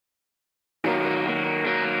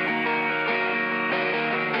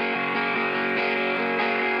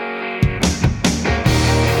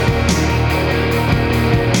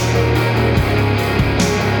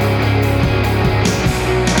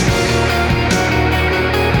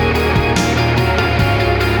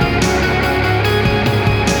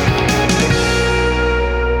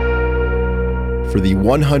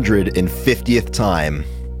150th time.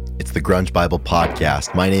 It's the Grunge Bible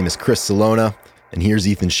Podcast. My name is Chris Salona, and here's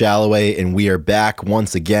Ethan Shalloway, and we are back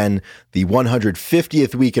once again, the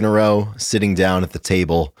 150th week in a row, sitting down at the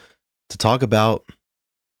table to talk about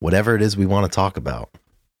whatever it is we want to talk about.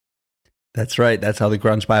 That's right. That's how the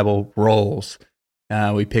Grunge Bible rolls.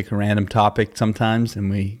 We pick a random topic sometimes, and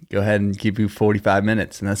we go ahead and give you 45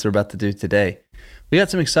 minutes, and that's what we're about to do today. We got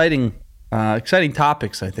some exciting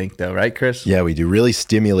topics, I think, though, right, Chris? Yeah, we do. Really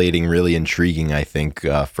stimulating, really intriguing, I think,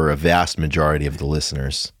 for a vast majority of the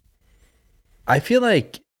listeners. I feel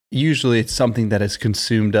like usually it's something that has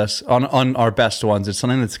consumed us on our best ones. It's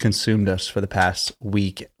something that's consumed us for the past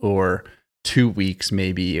week or 2 weeks,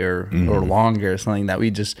 maybe, or longer. Something that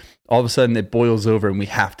we just all of a sudden it boils over and we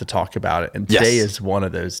have to talk about it. And today is one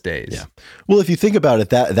of those days. Yeah. Well, if you think about it,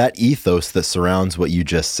 that ethos that surrounds what you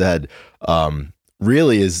just said,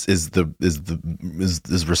 really is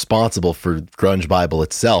responsible for Grunge Bible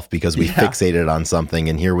itself, because we fixated on something,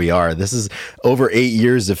 and here we are. This is over 8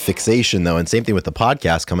 years of fixation, though, and same thing with the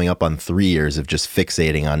podcast, coming up on 3 years of just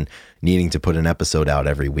fixating on needing to put an episode out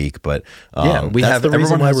every week. But we have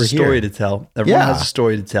everyone has a story to tell. Everyone has a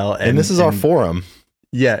story to tell, and this is our forum.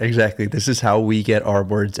 Yeah, exactly. This is how we get our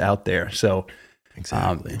words out there. So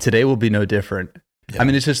today will be no different. Yeah. I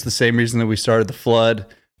mean, it's just the same reason that we started the flood.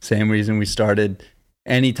 Same reason we started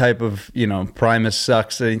any type of, Primus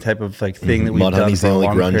sucks, any type of like thing that we've done. Mudhoney's the only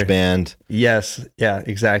grunge band. Yes. Yeah,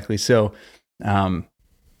 exactly. So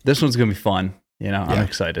this one's going to be fun. I'm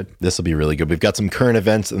excited. This will be really good. We've got some current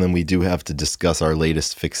events, and then we do have to discuss our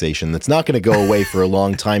latest fixation that's not going to go away for a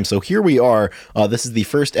long time. So here we are. This is the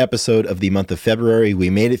first episode of the month of February. We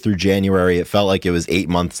made it through January. It felt like it was 8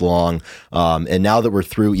 months long. And now that we're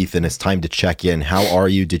through, Ethan, it's time to check in. How are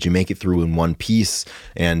you? Did you make it through in one piece?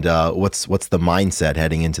 And what's the mindset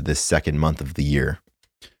heading into this second month of the year?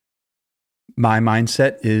 My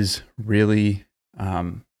mindset is really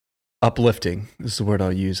uplifting is the word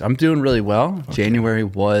I'll use. I'm doing really well. Okay. January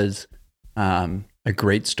was a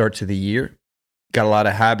great start to the year. Got a lot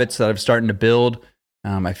of habits that I'm starting to build.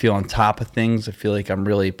 I feel on top of things. I feel like I'm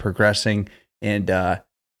really progressing, and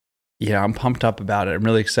I'm pumped up about it. I'm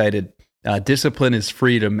really excited. Discipline is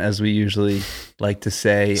freedom, as we usually like to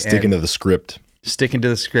say. Sticking to the script.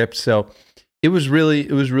 So it was really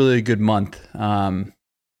a good month.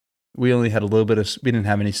 We only had we didn't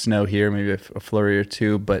have any snow here, maybe a flurry or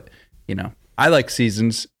two, but I like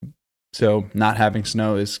seasons, so not having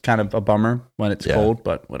snow is kind of a bummer when it's cold,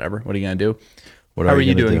 but whatever. What are you going to do? How are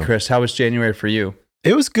you doing, Chris? How was January for you?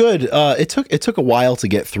 It was good. It took a while to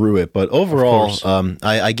get through it, but overall,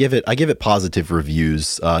 I give it positive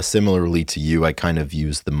reviews. Similarly to you, I kind of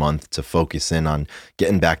used the month to focus in on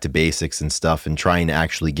getting back to basics and stuff, and trying to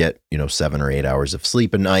actually get 7 or 8 hours of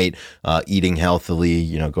sleep a night, eating healthily,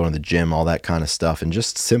 going to the gym, all that kind of stuff, and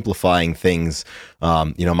just simplifying things.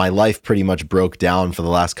 My life pretty much broke down for the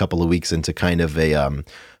last couple of weeks into kind of a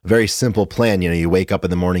very simple plan. You wake up in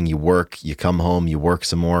the morning, you work, you come home, you work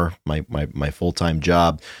some more. My full-time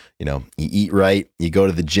job, you eat right, you go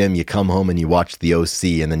to the gym, you come home and you watch the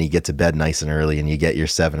OC, and then you get to bed nice and early and you get your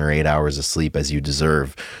 7 or 8 hours of sleep as you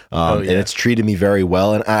deserve. And it's treated me very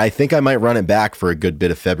well. And I think I might run it back for a good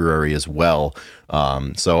bit of February as well.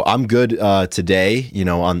 So I'm good today,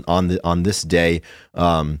 on this day.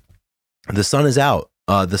 The sun is out.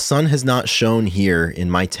 The sun has not shone here in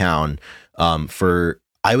my town for,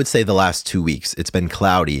 I would say, the last 2 weeks. It's been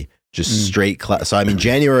cloudy, just straight cloud. So,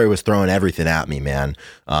 January was throwing everything at me, man.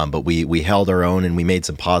 But we held our own, and we made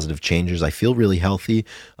some positive changes. I feel really healthy.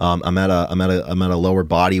 I'm at a lower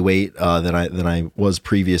body weight than I was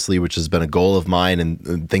previously, which has been a goal of mine.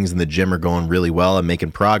 And things in the gym are going really well. I'm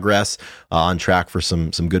making progress, on track for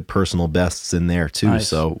some good personal bests in there too. Nice.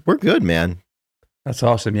 So we're good, man. That's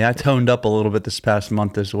awesome. Yeah, I toned up a little bit this past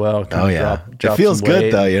month as well. Dropped it feels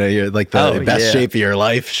good though. You're like the best shape of your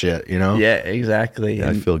life. Shit, Yeah, exactly.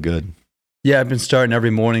 Yeah, I feel good. Yeah, I've been starting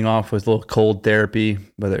every morning off with a little cold therapy,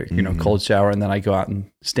 whether cold shower, and then I go out and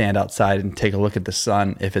stand outside and take a look at the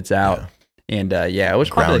sun if it's out. Yeah. And it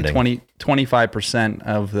was probably like 25%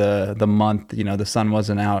 of the month. The sun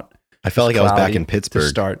wasn't out. I felt like I was back in Pittsburgh to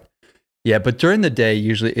start. Yeah, but during the day,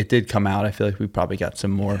 usually it did come out. I feel like we probably got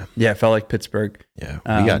some more. Yeah, it felt like Pittsburgh. Yeah,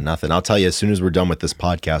 we got nothing. I'll tell you, as soon as we're done with this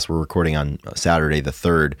podcast, we're recording on Saturday the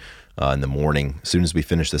 3rd in the morning. As soon as we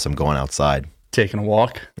finish this, I'm going outside. Taking a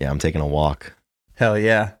walk? Yeah, I'm taking a walk. Hell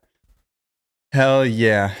yeah.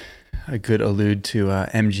 I could allude to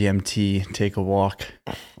MGMT, Take a Walk,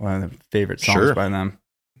 one of the favorite songs by them.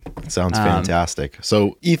 Sounds fantastic.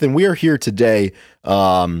 So, Ethan, we are here today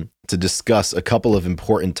to discuss a couple of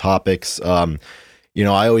important topics.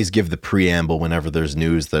 I always give the preamble whenever there's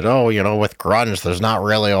news that, with grunge, there's not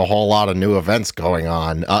really a whole lot of new events going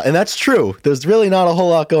on. And that's true. There's really not a whole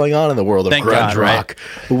lot going on in the world of grunge rock. Right?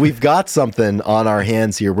 But we've got something on our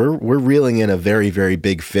hands here. We're reeling in a very, very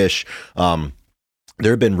big fish.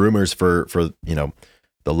 There have been rumors for the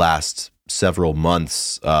last several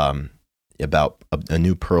months about a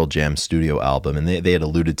new Pearl Jam studio album, and they had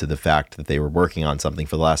alluded to the fact that they were working on something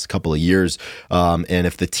for the last couple of years, and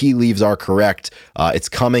if the tea leaves are correct, it's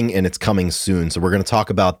coming, and it's coming soon. So we're going to talk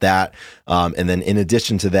about that, and then in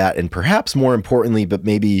addition to that, and perhaps more importantly, but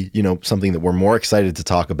maybe something that we're more excited to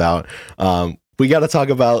talk about, we got to talk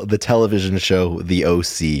about the television show The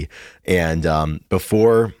OC. And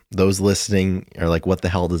before those listening are like, what the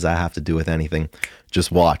hell does that have to do with anything?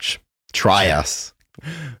 Just watch. Try us.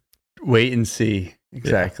 Wait and see.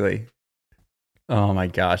 Exactly. Yeah. Oh my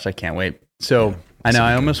gosh, I can't wait. So I know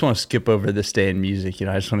I almost want to skip over this day in music.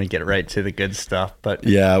 I just want to get right to the good stuff. But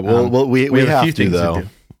yeah, well, we have to though.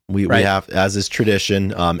 We have, as is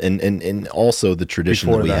tradition, and also the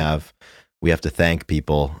tradition that we have. We have to thank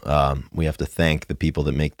people. We have to thank the people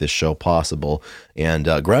that make this show possible. And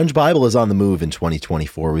Grunge Bible is on the move in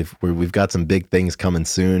 2024. We've got some big things coming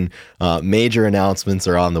soon. Major announcements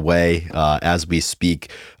are on the way as we speak.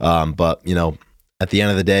 But at the end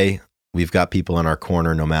of the day, we've got people in our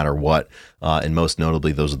corner no matter what. And most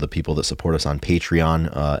notably, those are the people that support us on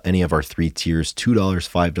Patreon. Any of our 3 tiers, $2,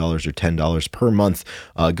 $5, or $10 per month,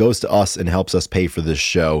 goes to us and helps us pay for this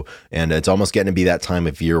show. And it's almost getting to be that time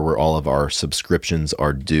of year where all of our subscriptions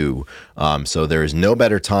are due. So there is no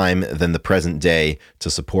better time than the present day to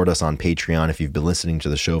support us on Patreon. If you've been listening to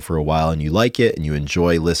the show for a while and you like it and you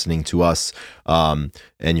enjoy listening to us,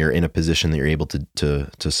 and you're in a position that you're able to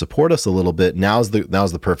support us a little bit, now's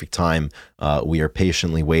the perfect time. We are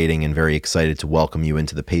patiently waiting and very excited to welcome you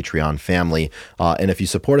into the Patreon family. And if you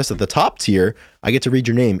support us at the top tier, I get to read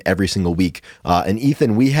your name every single week. And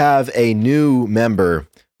Ethan, we have a new member.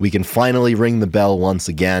 We can finally ring the bell once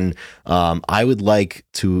again. I would like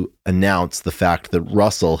to announce the fact that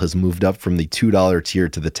Russell has moved up from the $2 tier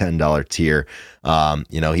to the $10 tier.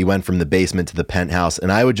 He went from the basement to the penthouse, and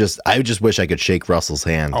I would just wish I could shake Russell's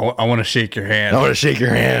hand. I want to shake your hand. I want to shake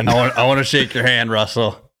your hand. I want to shake your hand,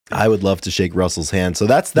 Russell. I would love to shake Russell's hand. So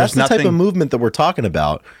that's the type of movement that we're talking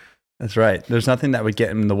about. That's right. There's nothing that would get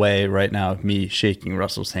in the way right now of me shaking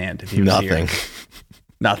Russell's hand if he was nothing. Here.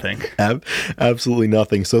 Nothing. Absolutely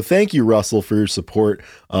nothing. So thank you, Russell, for your support.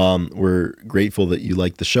 We're grateful that you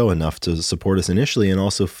like the show enough to support us initially, and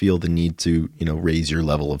also feel the need to, raise your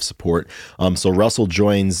level of support. So Russell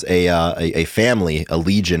joins a family, a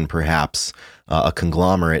legion, perhaps, a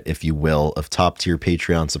conglomerate, if you will, of top tier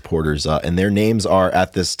Patreon supporters. And their names are,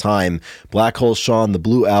 at this time, Black Hole Sean, The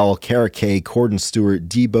Blue Owl, Kara K, Corden Stewart,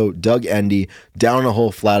 D-Boat, Doug Endy, Down a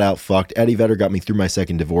Hole, Flat Out Fucked, Eddie Vedder Got Me Through My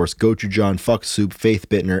Second Divorce, Gochu John, Fuck Soup, Faith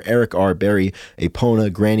Bittner, Eric R. Berry,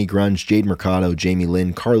 Apona, Granny Grunge, Jade Mercado, Jamie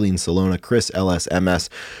Lynn, Carlene Salona, Chris LSMS,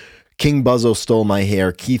 King Buzzo Stole My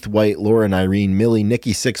Hair, Keith White, Lauren Irene, Millie,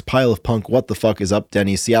 Nikki Six, Pile of Punk, What the Fuck Is Up,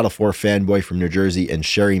 Denny, Seattle 4 Fanboy from New Jersey, and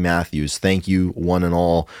Sherry Matthews. Thank you, one and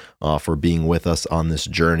all, for being with us on this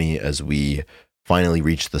journey as we finally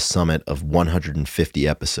reach the summit of 150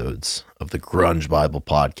 episodes of the Grunge Bible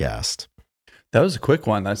podcast. That was a quick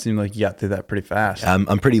one. That seemed like you got through that pretty fast. I'm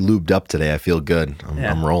pretty lubed up today. I feel good.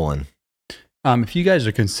 I'm rolling. If you guys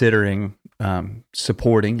are considering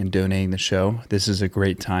supporting and donating the show, this is a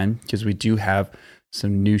great time because we do have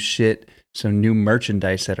some new shit, some new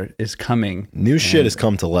merchandise that is coming. New shit has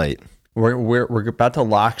come to light. We're about to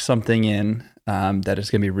lock something in that is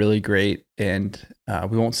going to be really great, and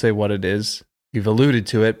we won't say what it is. We've alluded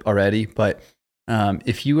to it already, but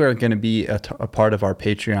if you are going to be a part of our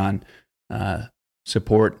Patreon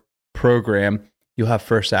support program, you'll have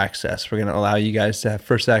first access. We're going to allow you guys to have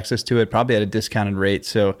first access to it, probably at a discounted rate.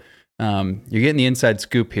 So you're getting the inside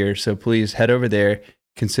scoop here. So please head over there,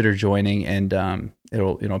 consider joining, and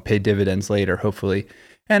it'll pay dividends later, hopefully.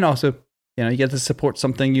 And also, you get to support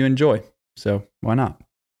something you enjoy. So why not?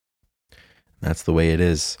 That's the way it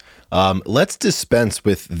is. Let's dispense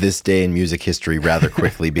with this day in music history rather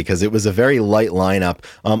quickly because it was a very light lineup.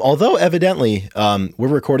 Although evidently, we're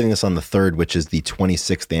recording this on the 3rd, which is the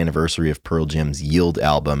 26th anniversary of Pearl Jam's Yield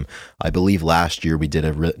album. I believe last year we did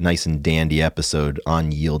a nice and dandy episode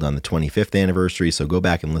on Yield on the 25th anniversary. So go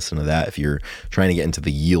back and listen to that if you're trying to get into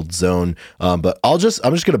the Yield zone. But I'm just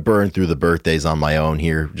going to burn through the birthdays on my own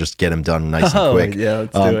here. Just get them done nice and quick. Yeah,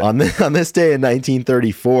 let's do it. On this day in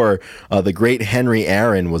 1934, the great great Henry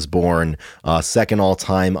Aaron was born, second all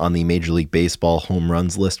time on the Major League Baseball home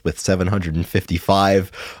runs list with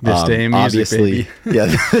 755. This day in music, obviously, baby.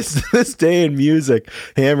 Yeah, this day in music.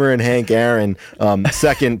 Hammer and Hank Aaron,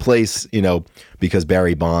 second place, because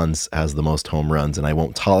Barry Bonds has the most home runs, and I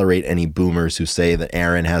won't tolerate any boomers who say that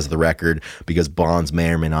Aaron has the record because Bonds may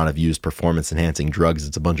or may not have used performance-enhancing drugs.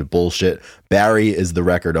 It's a bunch of bullshit. Barry is the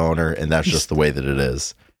record owner, and that's just the way that it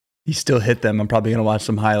is. He still hit them. I'm probably going to watch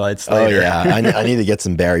some highlights later. Oh, yeah. I need to get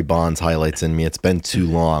some Barry Bonds highlights in me. It's been too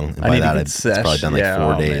long. And by that, it's probably been like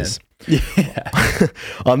 4 days. Man. Yeah.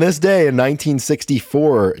 On this day in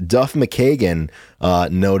 1964, Duff McKagan,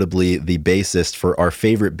 notably the bassist for our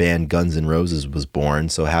favorite band Guns N' Roses, was born.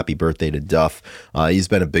 So happy birthday to Duff. He's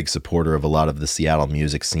been a big supporter of a lot of the Seattle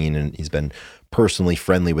music scene, and he's been personally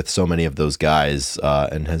friendly with so many of those guys,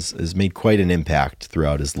 and has made quite an impact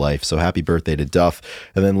throughout his life. So happy birthday to Duff.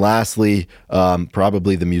 And then lastly,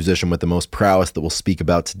 probably the musician with the most prowess that we'll speak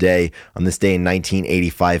about today. On this day in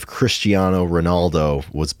 1985, Cristiano Ronaldo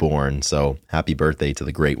was born. So happy birthday to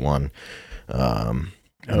the great one.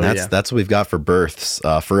 That's what we've got for births.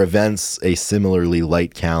 For events, a similarly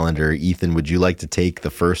light calendar. Ethan, would you like to take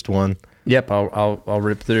the first one? Yep, I'll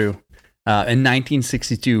rip through. In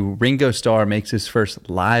 1962, Ringo Starr makes his first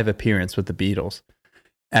live appearance with the Beatles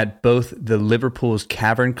at both the Liverpool's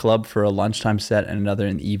Cavern Club for a lunchtime set and another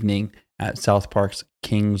in the evening at South Park's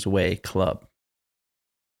Kingsway Club.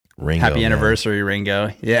 Ringo, happy anniversary,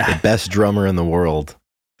 Ringo. Yeah. The best drummer in the world.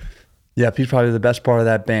 Yep, he's probably the best part of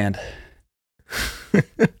that band.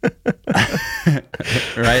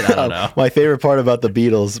 Right? I don't know. My favorite part about the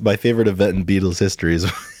Beatles, my favorite event in Beatles history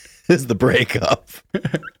is the breakup.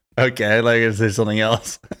 Okay, I'd like to say something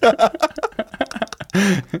else.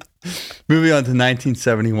 Moving on to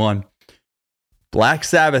 1971. Black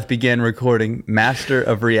Sabbath began recording Master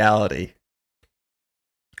of Reality.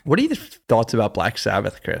 What are your thoughts about Black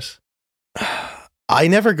Sabbath, Chris? I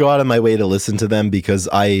never go out of my way to listen to them because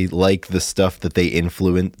I like the stuff that they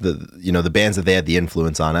influence, the bands that they had the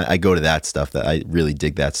influence on. I go to that stuff. That I really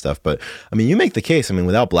dig that stuff. But I mean, you make the case. I mean,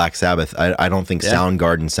 without Black Sabbath, I don't think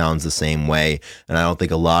Soundgarden sounds the same way, and I don't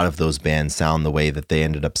think a lot of those bands sound the way that they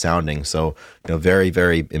ended up sounding. So, very,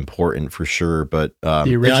 very important for sure. But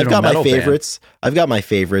the original I've got my metal favorites. Band. I've got my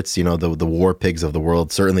favorites. The War Pigs of the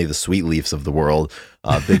world, certainly the Sweet Leafs of the world.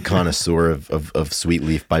 Big connoisseur of Sweet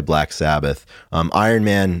Leaf by Black Sabbath. Iron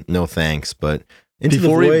Man, no thanks, but Into the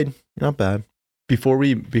Void, not bad. Before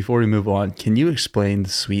we move on, can you explain the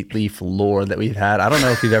Sweet Leaf lore that we've had? I don't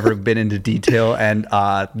know if we've ever been into detail, and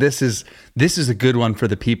this is a good one for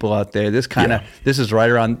the people out there. This is right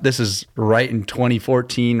in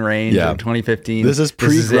 2014 range or 2015. This is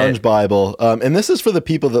pre-grunge Bible, and this is for the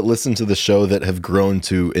people that listen to the show that have grown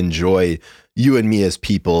to enjoy you and me as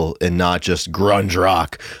people and not just grunge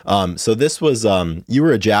rock. So this was, you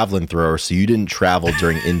were a javelin thrower, so you didn't travel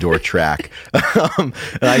during indoor track. And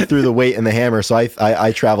I threw the weight and the hammer. So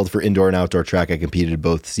I traveled for indoor and outdoor track. I competed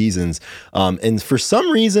both seasons. And for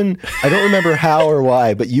some reason, I don't remember how or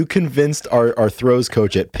why, but you convinced our throws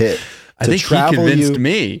coach at Pitt I think he convinced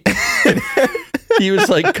me. He was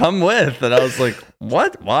like, come with. And I was like,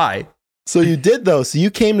 what? Why? So you did, though. So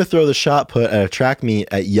you came to throw the shot put at a track meet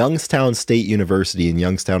at Youngstown State University in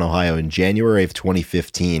Youngstown, Ohio in January of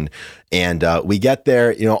 2015. And we get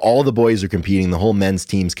there, all the boys are competing. The whole men's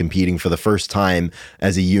team's competing for the first time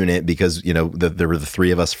as a unit because, there were the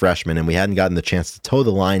three of us freshmen and we hadn't gotten the chance to toe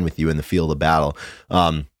the line with you in the field of battle.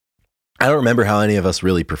 I don't remember how any of us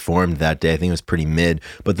really performed that day. I think it was pretty mid.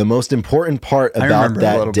 But the most important part about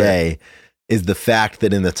that day is the fact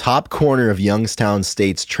that in the top corner of Youngstown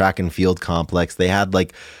State's track and field complex, they had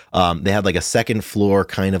like a second floor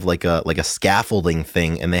kind of like a scaffolding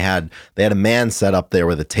thing, and they had a man set up there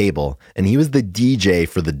with a table, and he was the DJ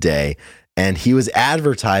for the day. And he was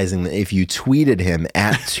advertising that if you tweeted him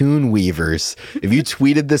at Tune Weavers, if you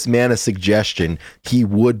tweeted this man a suggestion, he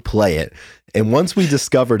would play it. And once we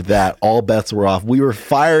discovered that, all bets were off. We were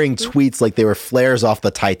firing tweets like they were flares off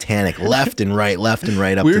the Titanic, left and right up to this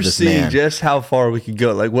man. We were seeing just how far we could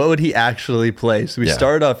go. Like, what would he actually play? So we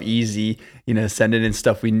started off easy, sending in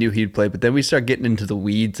stuff we knew he'd play, but then we start getting into the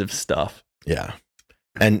weeds of stuff. Yeah.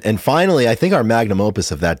 And finally, I think our magnum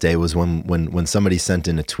opus of that day was when somebody sent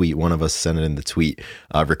in a tweet. One of us sent in the tweet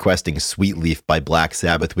requesting "Sweet Leaf" by Black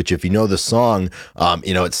Sabbath. Which, if you know the song,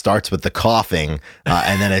 it starts with the coughing,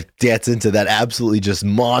 and then it gets into that absolutely just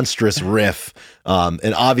monstrous riff.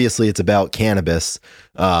 And obviously, it's about cannabis.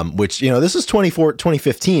 which, this was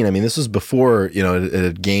 2015. I mean, this was before, it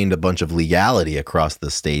had gained a bunch of legality across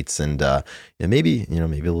the states, and maybe a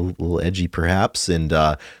little edgy perhaps. And,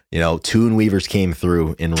 Tune Weavers came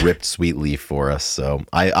through and ripped Sweet Leaf for us. So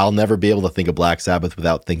I'll never be able to think of Black Sabbath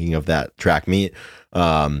without thinking of that track meet,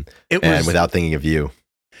 and without thinking of you.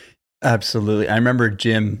 Absolutely. I remember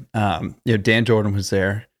Jim, Dan Jordan was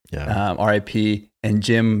there, RIP. And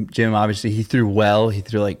Jim, obviously, he threw well. He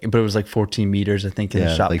threw but it was 14 meters, I think, in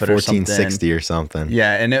the shot put, 1460 or something.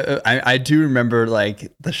 Yeah, and I do remember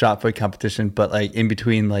the shot put competition, but in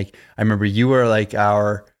between, I remember you were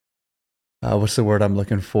our, what's the word I'm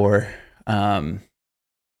looking for?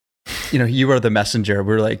 You were the messenger.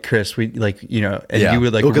 We were Chris, and you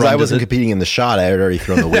would because I wasn't competing in the shot. I had already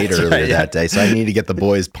thrown the weight earlier that day, so I needed to get the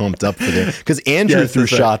boys pumped up for there. Because Andrew threw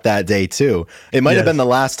shot that day too. It might have been the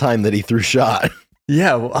last time that he threw shot.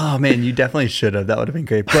 Yeah. Well, oh man, you definitely should have. That would have been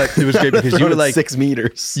great. But it was great because you were 6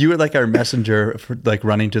 meters. You were our messenger for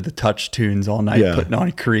running to the touch tunes all night, putting on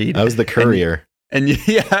Creed. I was the courier. And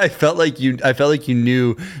I felt like you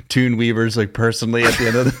knew Tune Weavers personally at the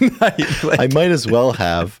end of the night. I might as well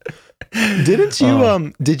have. Didn't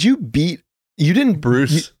you? Did you beat? You didn't,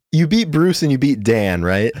 Bruce. You beat Bruce and you beat Dan,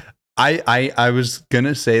 right? I was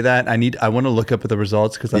gonna say that I want to look up the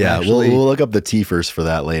results because we'll look up the T-first for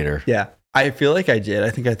that later. Yeah. I feel like I did. I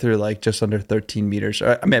think I threw just under 13 meters.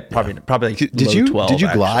 I mean, probably did you 12. Did you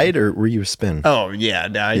glide or were you a spin? Oh yeah,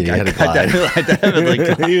 no, I definitely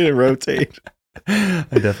glide. You didn't rotate. I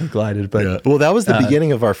definitely glided, but well, that was the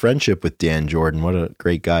beginning of our friendship with Dan Jordan. What a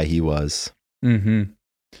great guy he was. Mm-hmm.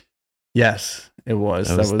 Yes, it was.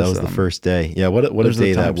 That was the first day. Yeah, what a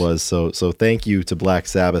day that was. So thank you to Black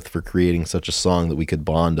Sabbath for creating such a song that we could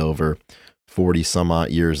bond over 40 some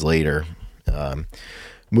odd years later.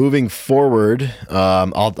 Moving forward,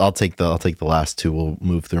 I'll take the last two. We'll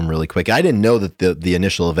move through them really quick. I didn't know that the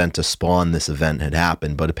initial event to spawn this event had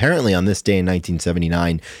happened, but apparently on this day in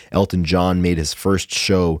 1979, Elton John played his first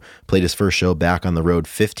show back on the road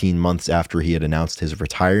 15 months after he had announced his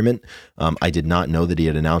retirement. I did not know that he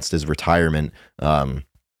had announced his retirement.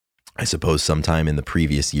 I suppose sometime in the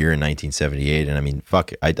previous year in 1978. And I mean,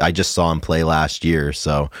 I just saw him play last year.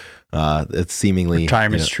 So it's seemingly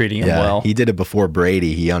retirement's treating him well. He did it before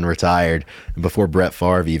Brady. He unretired, before Brett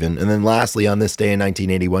Favre even. And then lastly, on this day in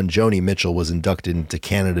 1981, Joni Mitchell was inducted into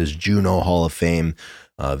Canada's Juno Hall of Fame.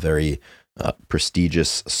 Very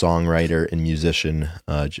prestigious songwriter and musician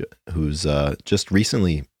who's just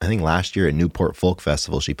recently, I think last year at Newport Folk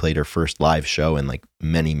Festival, she played her first live show in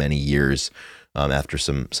many, many years. After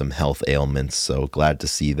some health ailments. So glad to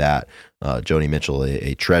see that. Joni Mitchell,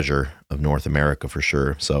 a treasure of North America for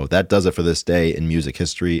sure. So that does it for this day in music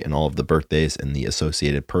history and all of the birthdays and the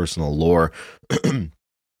associated personal lore.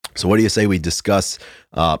 So what do you say we discuss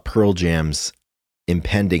Pearl Jam's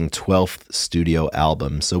impending 12th studio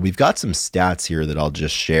album? So we've got some stats here that I'll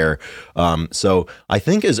just share. So I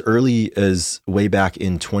think as early as way back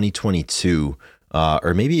in 2022,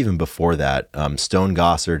 or maybe even before that, Stone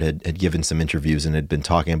Gossard had given some interviews and had been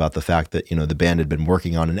talking about the fact that, the band had been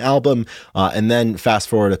working on an album. And then fast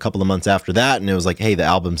forward a couple of months after that, and it was hey, the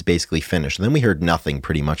album's basically finished. And then we heard nothing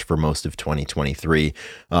pretty much for most of 2023.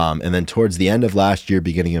 And then towards the end of last year,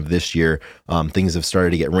 beginning of this year, things have started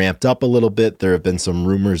to get ramped up a little bit. There have been some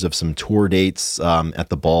rumors of some tour dates at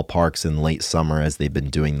the ballparks in late summer, as they've been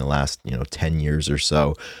doing the last, 10 years or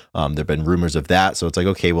so. There have been rumors of that. So it's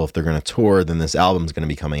okay, well, if they're going to tour, then this album's going to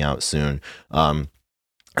be coming out soon.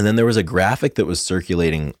 And then there was a graphic that was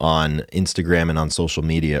circulating on Instagram and on social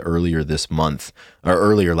media earlier last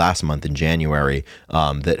month in January,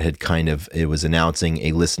 that had it was announcing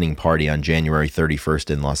a listening party on January 31st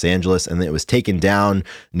in Los Angeles, and it was taken down.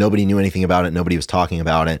 Nobody knew anything about it. Nobody was talking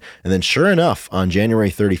about it. And then sure enough, on January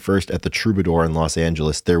 31st at the Troubadour in Los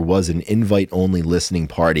Angeles, there was an invite-only listening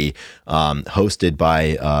party hosted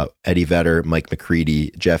by Eddie Vedder, Mike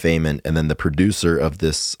McCready, Jeff Ament, and then the producer of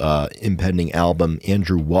this impending album,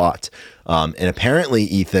 Andrew Watt. And apparently,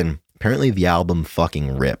 Ethan, the album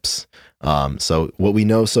fucking rips. So what we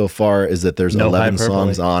know so far is that there's 11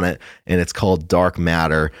 songs on it, and it's called Dark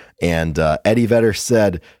Matter. And Eddie Vedder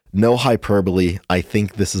said, "No hyperbole. I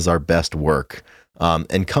think this is our best work."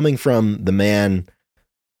 And coming from the man,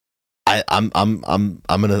 I'm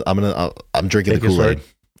drinking the Kool-Aid.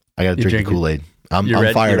 I got to drink the Kool-Aid. I'm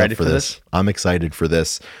fired up for this. I'm excited for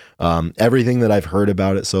this. Everything that I've heard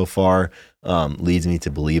about it so far leads me to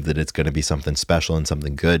believe that it's going to be something special and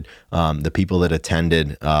something good. The people that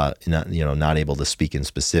attended, not able to speak in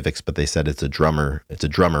specifics, but they said it's a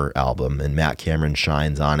drummer album, and Matt Cameron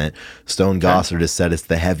shines on it. Stone Gossard has said it's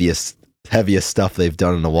the heaviest stuff they've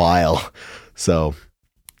done in a while. So,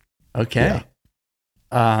 Okay. okay.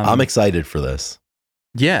 I'm excited for this.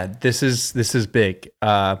 Yeah, this is big.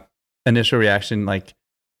 Initial reaction, like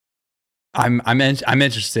I'm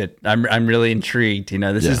interested. I'm really intrigued. You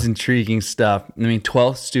know, this is intriguing stuff. I mean,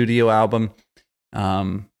 12th studio album.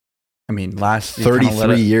 I mean, last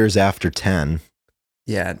 33 years after 10.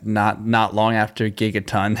 Yeah, not long after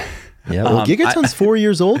Gigaton. Yeah, well, Gigaton's 4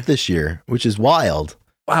 years old this year, which is wild.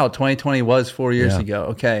 Wow, 2020 was 4 years ago.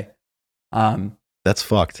 Okay, that's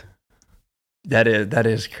fucked. That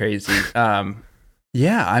is crazy.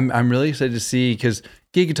 Yeah, I'm really excited to see, because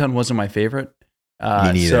Gigaton wasn't my favorite.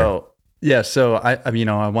 Me neither. So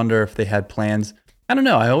I wonder if they had plans. I don't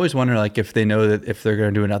know. I always wonder, like, if they know that if they're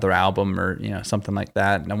going to do another album or, you know, something like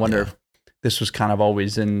that. And I wonder if this was kind of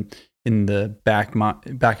always in the back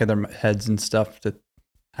of their heads and stuff, to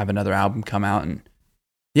have another album come out. And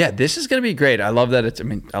yeah, this is going to be great. I love that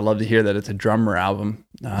I love to hear that it's a drummer album.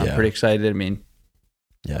 I'm pretty excited. I mean,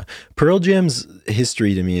 yeah, Pearl Jam's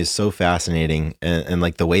history to me is so fascinating, and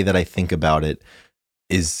like the way that I think about it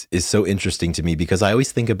is so interesting to me, because I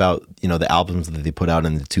always think about, you know, the albums that they put out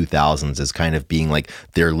in the 2000s as kind of being like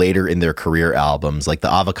their later in their career albums, like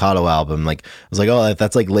the Avocado album. Like, I was like, oh,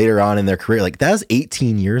 that's like later on in their career. Like, that was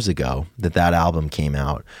 18 years ago that album came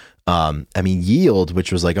out. I mean, Yield,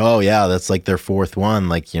 which was like, oh yeah, that's like their fourth one.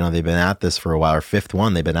 Like, you know, they've been at this for a while, or fifth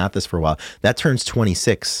one. They've been at this for a while. That turns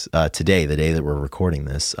 26 today, the day that we're recording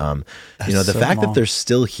this. You know, the fact that they're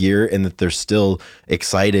still here and that they're still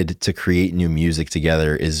excited to create new music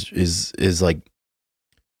together is like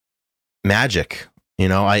magic. You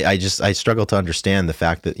know, I struggle to understand the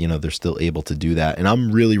fact that, you know, they're still able to do that. And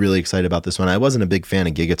I'm really, really excited about this one. I wasn't a big fan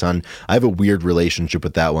of Gigaton. I have a weird relationship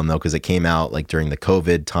with that one, though, because it came out like during the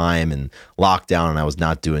COVID time and lockdown, and I was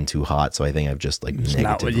not doing too hot. So I think I've just like it's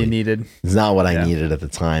not what you needed. It's not what I needed at the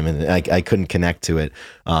time. And I couldn't connect to it.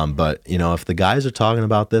 But, you know, if the guys are talking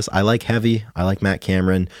about this, I like Heavy. I like Matt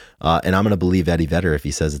Cameron. And I'm going to believe Eddie Vedder if he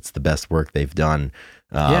says it's the best work they've done.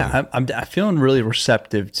 I'm feeling really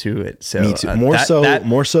receptive to it. So me too. More so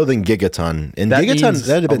than Gigaton. And Gigaton,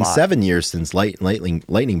 that had been 7 years since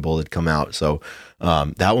Lightning Bolt had come out. So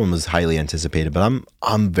that one was highly anticipated. But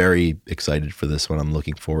I'm very excited for this one. I'm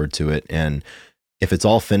looking forward to it. And if it's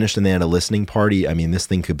all finished and they had a listening party, I mean, this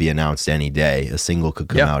thing could be announced any day. A single could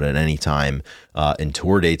come out at any time. And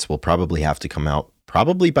tour dates will probably have to come out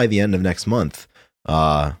probably by the end of next month.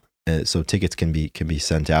 So tickets can be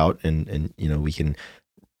sent out, and you know, we can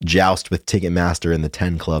joust with Ticketmaster and the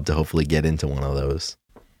 10 Club to hopefully get into one of those.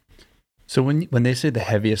 So when they say the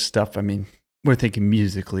heaviest stuff, I mean, we're thinking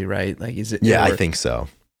musically, right? Like, is it? Yeah, I think so.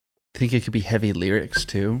 Think it could be heavy lyrics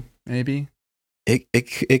too, maybe?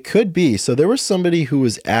 It could be. So there was somebody who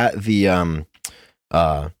was at the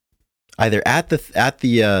either at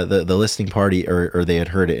the listening party or they had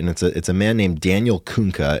heard it, and it's a man named Daniel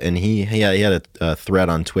Kunka, and he had a thread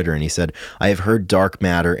on Twitter, and he said, "I have heard Dark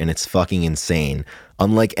Matter and it's fucking insane.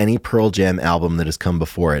 Unlike any Pearl Jam album that has come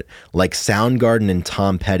before it, like Soundgarden and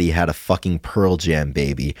Tom Petty had a fucking Pearl Jam,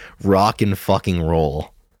 baby. Rock and fucking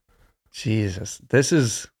roll." Jesus, that's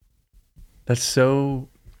so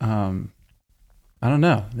I don't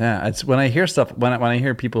know. Yeah, it's when I hear stuff, when I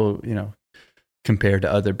hear people, you know, compared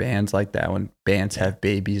to other bands like that, when bands have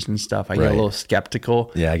babies and stuff, I get a little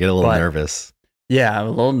skeptical. Yeah, I get a little nervous. Yeah, I'm a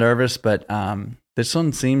little nervous, but this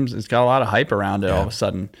one seems it's got a lot of hype around it all of a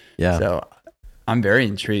sudden. Yeah. So I'm very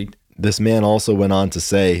intrigued. This man also went on to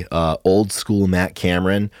say, old school Matt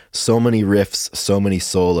Cameron, so many riffs, so many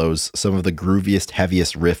solos, some of the grooviest,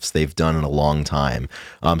 heaviest riffs they've done in a long time.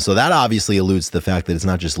 So that obviously alludes to the fact that it's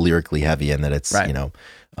not just lyrically heavy and that it's, you know,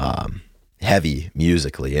 heavy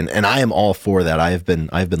musically. And I am all for that. I've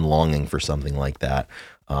been longing for something like that.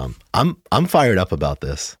 I'm fired up about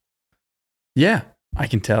this. Yeah, I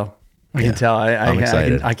can tell. I can tell. I'm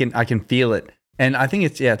excited. I can feel it. And I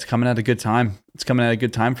think it's coming at a good time. It's coming at a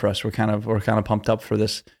good time for us. We're kind of pumped up for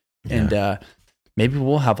this. Yeah. And maybe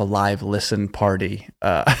we'll have a live listen party.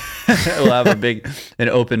 We'll have an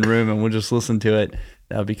open room and we'll just listen to it.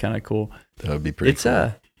 That would be kind of cool. That would be pretty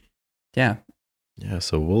cool. Yeah. Yeah,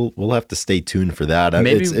 so we'll have to stay tuned for that.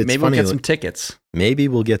 Maybe we'll get some tickets. Maybe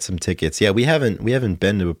we'll get some tickets. Yeah, we haven't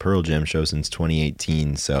been to a Pearl Jam show since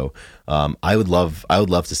 2018. So I would love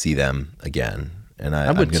to see them again. And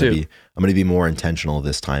I'm gonna be more intentional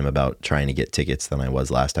this time about trying to get tickets than I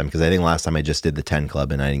was last time, because I think last time I just did the 10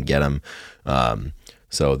 Club and I didn't get them.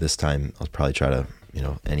 So this time I'll probably try to, you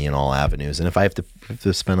know, any and all avenues. And if I have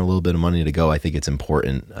to spend a little bit of money to go, I think it's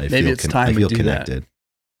important. I feel connected.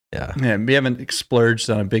 That. Yeah, we haven't splurged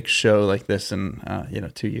on a big show like this in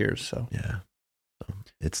 2 years. So yeah, so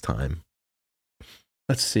it's time.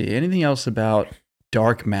 Let's see. Anything else about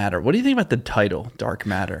Dark Matter? What do you think about the title, Dark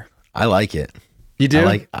Matter? I like it. You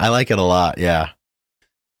do? I like it a lot. Yeah.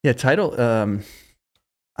 Yeah. Tidal.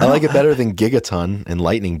 I like it better than Gigaton and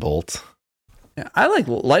Lightning Bolt. Yeah, I like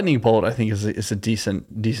Lightning Bolt. I think is a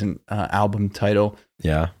decent album title.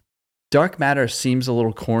 Yeah. Dark Matter seems a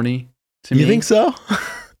little corny to me. You think so?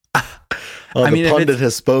 Oh, the pundit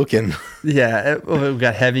has spoken. Yeah, we've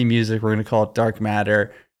got heavy music. We're going to call it Dark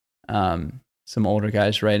Matter. Some older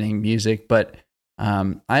guys writing music, but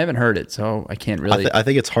I haven't heard it, so I can't really. I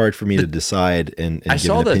think it's hard for me to decide and give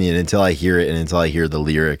an opinion until I hear it and until I hear the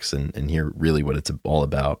lyrics and hear really what it's all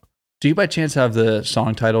about. Do you by chance have the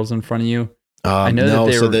song titles in front of you? I know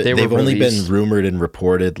that they've only been rumored and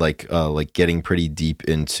reported, like getting pretty deep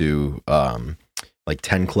into like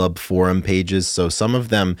 10 Club forum pages. So some of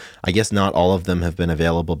them, I guess not all of them have been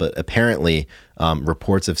available, but apparently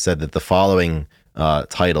reports have said that the following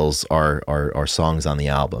titles are songs on the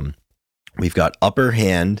album. We've got Upper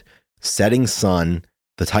Hand, Setting Sun,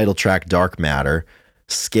 the title track Dark Matter,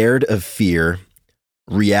 Scared of Fear,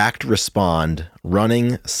 React Respond,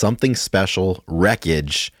 Running, Something Special,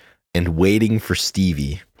 Wreckage, and Waiting for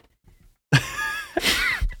Stevie.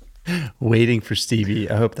 Waiting for Stevie.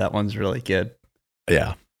 I hope that one's really good.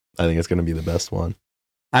 Yeah, I think it's going to be the best one.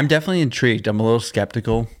 I'm definitely intrigued. I'm a little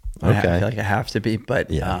skeptical. Okay. I feel like I have to be, but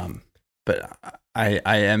yeah. But I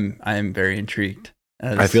am very intrigued.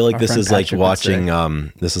 I feel like this is like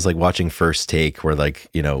watching First Take, where like,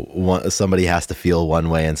 you know, somebody has to feel one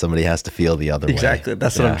way and somebody has to feel the other way. Exactly.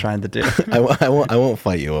 That's what I'm trying to do. I won't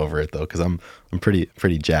fight you over it though, because I'm pretty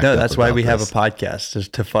jacked. No, that's why we have a podcast,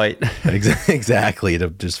 just to fight. Exactly, to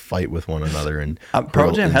just fight with one another. And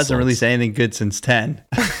Pearl Jam hasn't released anything good since 10.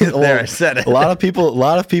 There, I said it. A lot of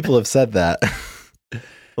people have said that.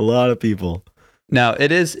 A lot of people. Now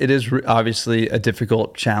it is obviously a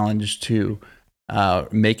difficult challenge to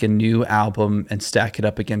make a new album and stack it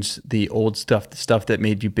up against the old stuff, the stuff that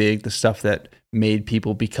made you big, the stuff that made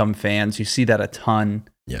people become fans. You see that a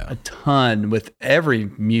ton with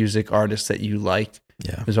every music artist that you like.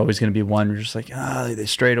 Yeah. There's always going to be one who's just like, they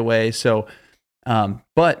strayed away. So,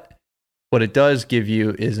 but what it does give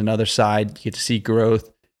you is another side. You get to see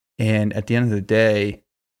growth. And at the end of the day,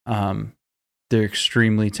 they're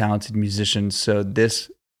extremely talented musicians. So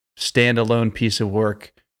this standalone piece of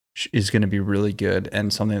work is going to be really good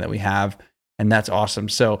and something that we have, and that's awesome.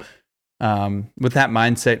 So with that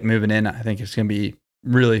mindset moving in, I think it's going to be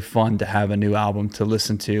really fun to have a new album to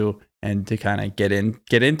listen to and to kind of get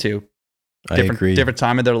into. I agree. Different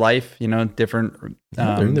time of their life, you know, different.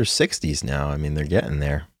 They're in their 60s now. I mean, they're getting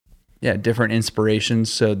there. Yeah, different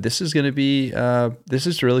inspirations. So this is going to be this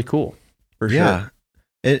is really cool for sure.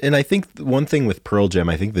 And I think one thing with Pearl Jam,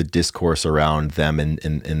 I think the discourse around them and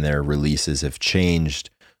their releases have changed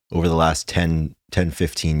over the last 10,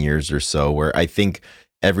 15 years or so, where I think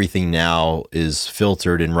everything now is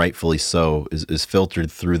filtered, and rightfully so, is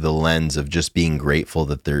filtered through the lens of just being grateful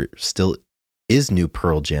that there still is new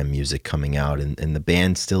Pearl Jam music coming out, and the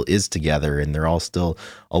band still is together, and they're all still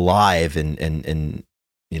alive and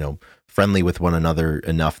you know, friendly with one another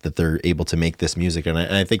enough that they're able to make this music. And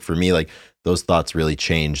I think for me, like, those thoughts really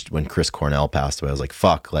changed when Chris Cornell passed away. I was like,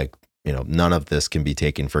 fuck, like, you know, none of this can be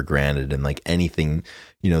taken for granted, and like anything,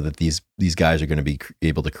 you know, that these guys are going to be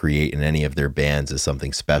able to create in any of their bands is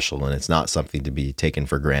something special, and it's not something to be taken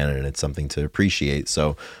for granted, and it's something to appreciate.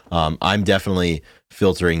 So I'm definitely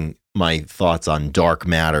filtering my thoughts on Dark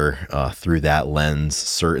Matter through that lens,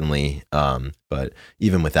 certainly. But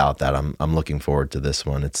even without that, I'm looking forward to this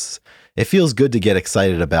one. It feels good to get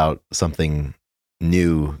excited about something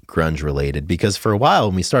new grunge related, because for a while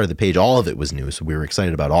when we started the page, all of it was new, so we were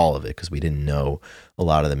excited about all of it because we didn't know a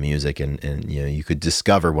lot of the music, and you know, you could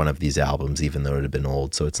discover one of these albums even though it had been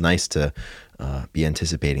old. So it's nice to be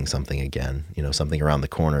anticipating something again, you know, something around the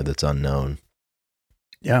corner that's unknown.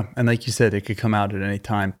 Yeah, and like you said, it could come out at any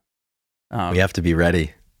time. We have to be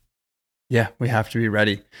ready. Yeah, we have to be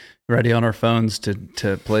ready on our phones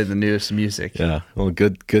to play the newest music. Yeah. Well,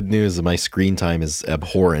 good news. My screen time is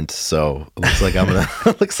abhorrent, so it looks like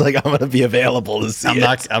I'm gonna be available to see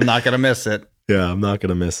it. I'm not gonna miss it. Yeah, I'm not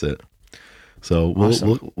gonna miss it. So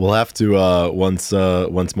Awesome. we'll have to once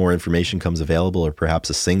more information comes available, or perhaps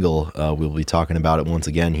a single, we'll be talking about it once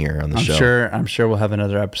again here on the show. I'm sure we'll have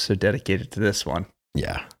another episode dedicated to this one.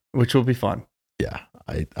 Yeah, which will be fun. Yeah.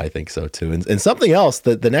 I think so too. And something else,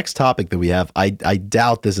 the next topic that we have, I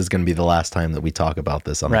doubt this is going to be the last time that we talk about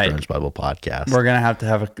this on the Grunge Bible podcast. We're going to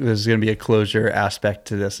have there's going to be a closure aspect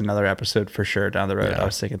to this, another episode for sure down the road. Yeah. I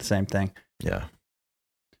was thinking the same thing. Yeah.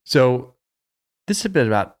 So this has been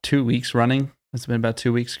about 2 weeks running. It's been about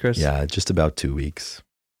 2 weeks, Chris. Yeah, just about 2 weeks.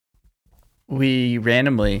 We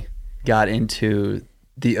randomly got into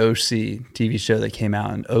the OC TV show that came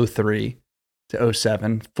out in 2003. to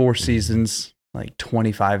 07, 4 seasons, like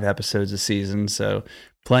 25 episodes a season. So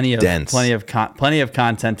plenty of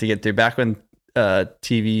content to get through. Back when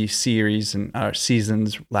TV series and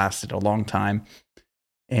seasons lasted a long time.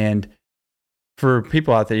 And for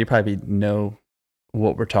people out there, you probably know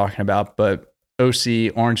what we're talking about, but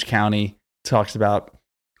OC, Orange County, talks about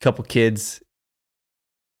a couple kids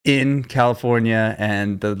in California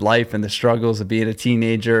and the life and the struggles of being a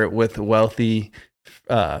teenager with wealthy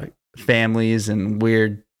families and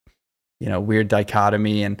weird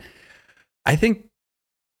dichotomy. And I think,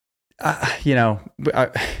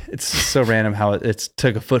 it's so random how it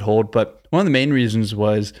took a foothold, but one of the main reasons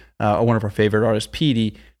was one of our favorite artists,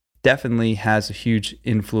 Petey, definitely has a huge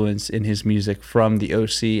influence in his music from the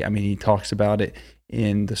OC. I mean, he talks about it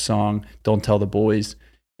in the song Don't Tell the Boys.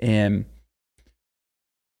 And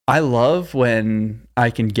I love when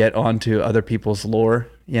I can get onto other people's lore,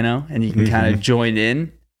 and you can kind of join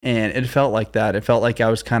in. And it felt like that. It felt like I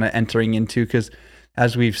was kind of entering into, because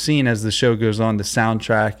as we've seen, as the show goes on, the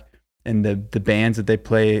soundtrack and the bands that they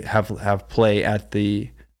play have play at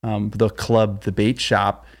the club, the Bait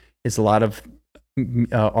Shop, is a lot of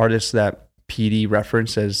artists that Petey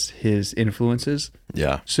referenced as his influences.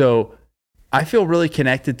 Yeah. So I feel really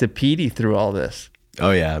connected to Petey through all this.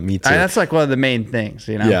 Oh yeah, me too. That's like one of the main things,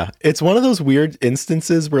 Yeah, it's one of those weird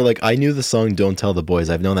instances where like I knew the song "Don't Tell the Boys."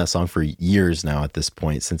 I've known that song for years now at this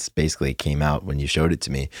point, since basically it came out when you showed it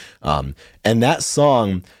to me. And that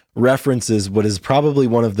song references what is probably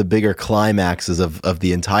one of the bigger climaxes of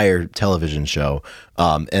the entire television show.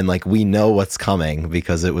 And like we know what's coming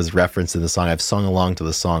because it was referenced in the song. I've sung along to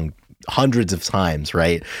the song hundreds of times,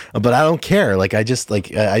 right? But I don't care. Like I just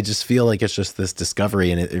feel like it's just this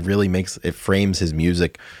discovery, and it really frames his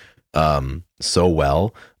music so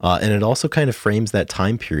well, and it also kind of frames that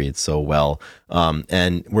time period so well.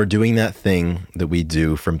 And we're doing that thing that we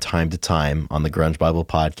do from time to time on the Grunge Bible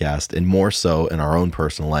podcast, and more so in our own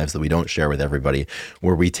personal lives that we don't share with everybody,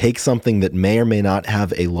 where we take something that may or may not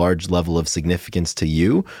have a large level of significance to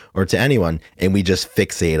you or to anyone, and we just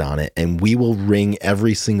fixate on it, and we will wring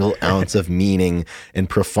every single ounce of meaning and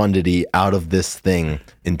profundity out of this thing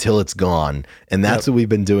until it's gone. And that's what we've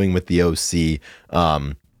been doing with the OC.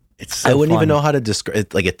 It's so I wouldn't fun. even know how to describe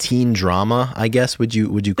it, like a teen drama, I guess. Would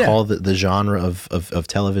you call the genre of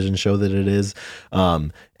television show that it is?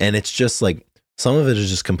 And it's just like, some of it is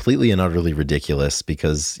just completely and utterly ridiculous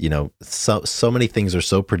because, so many things are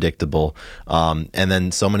so predictable. And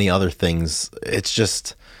then so many other things, it's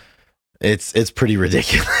just, it's pretty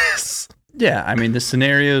ridiculous. Yeah, I mean, the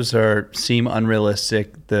scenarios seem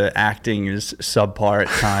unrealistic. The acting is subpar at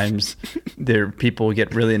times. People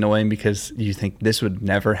get really annoying because you think this would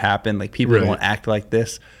never happen. Like, people don't act like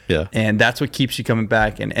this. Yeah. And that's what keeps you coming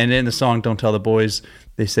back. And in the song Don't Tell the Boys,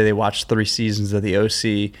 they say they watched 3 seasons of the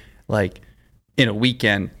OC, like, in a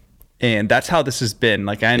weekend. And that's how this has been.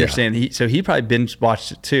 Like, I understand. Yeah. He probably binge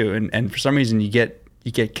watched it too. And for some reason, you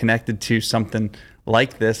get connected to something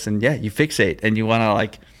like this. And yeah, you fixate and you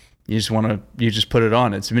want to, you just put it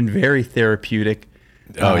on. It's been very therapeutic.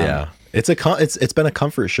 Oh yeah. It's been a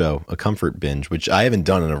comfort show, a comfort binge, which I haven't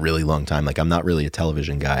done in a really long time. Like, I'm not really a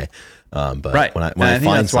television guy. But right. when I think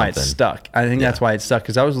find that's why it's stuck. I think that's why it's stuck.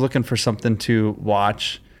 Cause I was looking for something to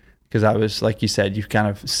watch. Cause I was, like you said, you've kind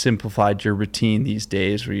of simplified your routine these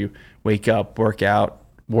days where you wake up, work out,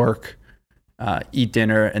 work, eat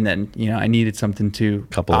dinner. And then, I needed something to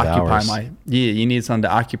occupy you need something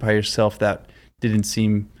to occupy yourself that didn't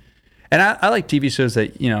seem. And I like TV shows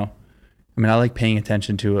that, I like paying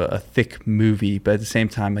attention to a thick movie, but at the same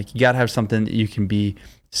time, like, you got to have something that you can be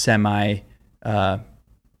semi,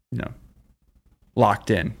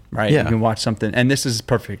 locked in, right? Yeah. You can watch something, and this is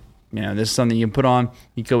perfect. This is something you can put on.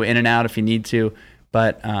 You can go in and out if you need to,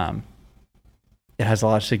 but it has a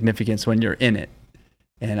lot of significance when you're in it.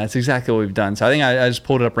 And that's exactly what we've done. So I think I just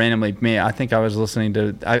pulled it up randomly. I think I was listening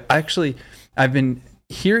to, I've been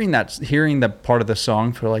hearing that part of the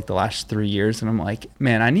song for like the last 3 years, and I'm like,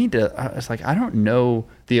 man, I don't know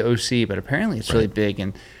the OC, but apparently it's really big.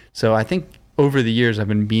 And so I think over the years I've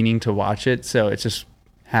been meaning to watch it, so it just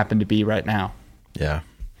happened to be right now. Yeah.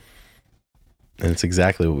 And it's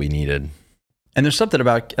exactly what we needed. And there's something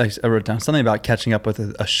about, I wrote down something about catching up with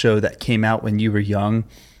a show that came out when you were young,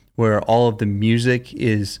 where all of the music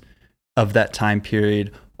is of that time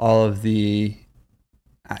period, all of the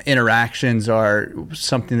interactions are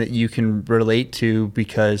something that you can relate to,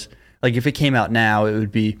 because like if it came out now, it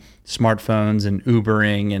would be smartphones and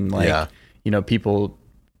Ubering and people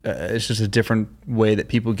it's just a different way that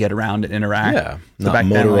people get around and interact. Yeah, So not back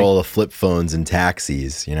then, Motorola flip phones and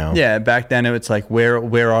taxis, you know? yeah, back then it's like,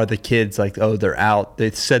 where are the kids? Like, oh, they're out. They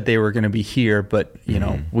said they were going to be here, but you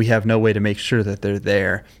know, we have no way to make sure that they're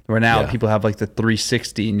there. Where now people have like the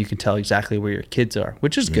 360 and you can tell exactly where your kids are,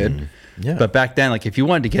 which is good. Yeah. But back then, like if you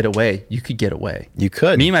wanted to get away, you could get away. You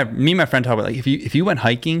could. Me and my friend talk about like if you went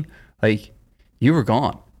hiking, like you were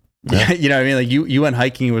gone. Yeah. You know what I mean? Like you went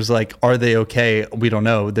hiking, it was like, are they okay? We don't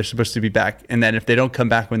know. They're supposed to be back. And then if they don't come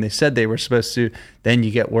back when they said they were supposed to, then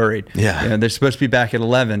you get worried. Yeah. You know, they're supposed to be back at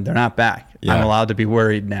 11. They're not back. Yeah. I'm allowed to be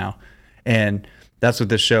worried now. And that's what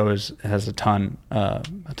this show has a ton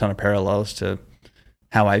of parallels to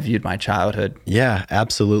how I viewed my childhood. Yeah,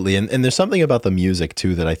 absolutely. And there's something about the music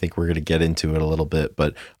too that I think we're going to get into it a little bit.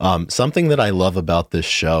 But something that I love about this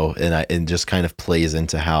show and just kind of plays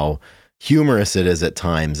into how humorous it is at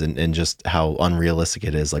times and just how unrealistic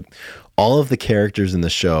it is. Like all of the characters in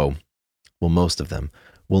the show, well, most of them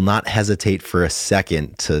will not hesitate for a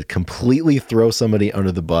second to completely throw somebody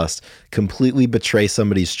under the bus, completely betray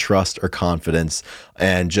somebody's trust or confidence,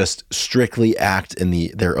 and just strictly act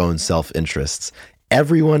in their own self-interests.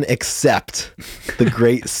 Everyone except the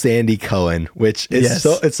great Sandy Cohen, which is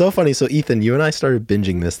it's so funny. So Ethan, you and I started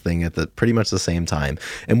binging this thing at pretty much the same time,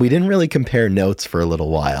 and we didn't really compare notes for a little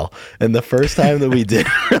while. And the first time that we did,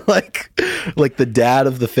 like the dad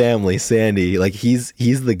of the family, Sandy, like he's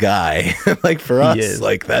the guy. Like for us,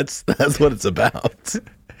 like that's what it's about.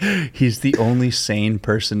 He's the only sane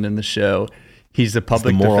person in the show. He's the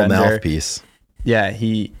public moral defender. Mouthpiece. Yeah,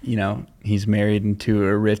 he's married into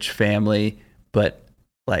a rich family, but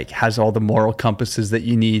like has all the moral compasses that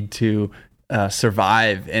you need to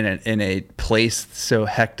survive in a place so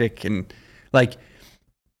hectic. And like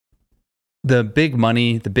the big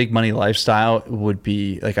money lifestyle would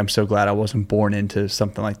be like, I'm so glad I wasn't born into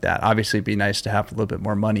something like that. Obviously it'd be nice to have a little bit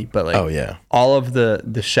more money, but like all of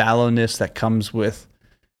the shallowness that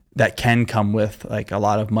can come with like a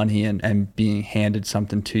lot of money and being handed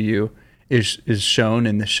something to you is shown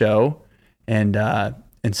in the show.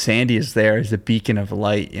 And Sandy is there as a beacon of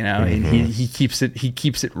light, you know, and he keeps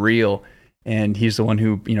it real. And he's the one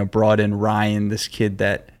who, brought in Ryan, this kid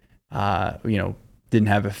that, doesn't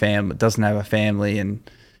have a family,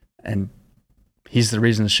 and he's the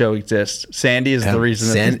reason the show exists. Sandy is the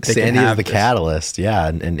reason that Sandy is the catalyst. Yeah.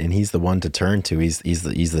 And he's the one to turn to. He's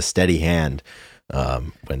the steady hand.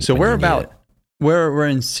 We're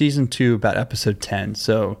in season 2, about episode 10.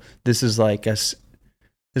 So this is like a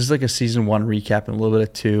season 1 recap and a little bit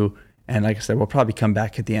of 2. And like I said, we'll probably come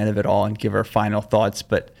back at the end of it all and give our final thoughts.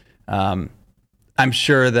 But I'm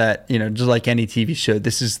sure that, just like any TV show,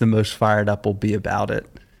 this is the most fired up we'll be about it.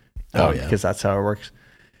 Because that's how it works.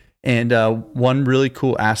 And one really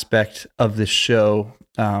cool aspect of this show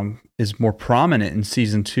is more prominent in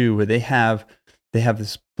season 2, where they have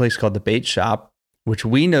this place called the Bait Shop, which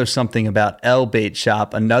we know something about. El Bait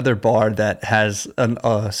Shop, another bar that has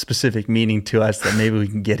a specific meaning to us that maybe we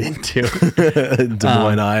can get into. Des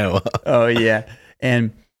Moines, Iowa. Oh yeah.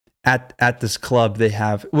 And at this club they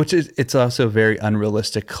have, it's also a very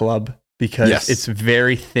unrealistic club because it's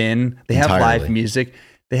very thin. They have live music.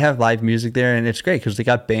 They have live music there, and it's great because they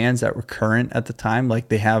got bands that were current at the time. Like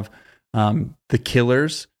they have the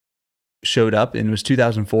Killers showed up, and it was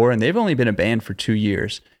 2004, and they've only been a band for 2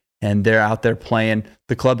 years. And they're out there playing.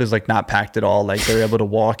 The club is like not packed at all. Like they're able to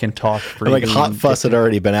walk and talk freely. Like Hot Fuss had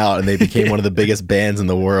already been out, and they became one of the biggest bands in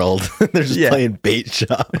the world. They're just playing Bait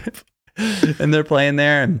Shop. And they're playing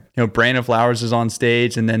there, and Brand of Flowers is on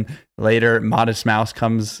stage, and then later Modest Mouse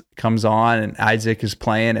comes on, and Isaac is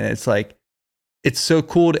playing, and it's like it's so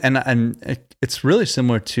cool. And it's really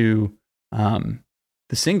similar to the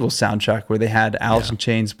Singles soundtrack, where they had Alice in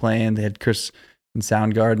Chains playing, they had Chris and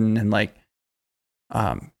Soundgarden, and like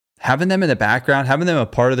having them in the background, having them a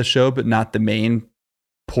part of the show, but not the main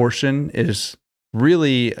portion, is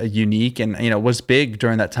really unique. And, was big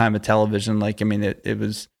during that time of television. Like, I mean, it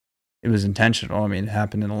was intentional. I mean, it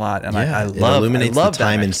happened in a lot. And I love the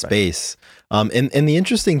time and space. And the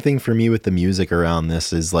interesting thing for me with the music around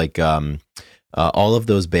this is like, all of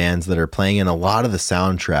those bands that are playing, and a lot of the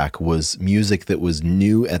soundtrack was music that was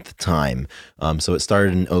new at the time. So it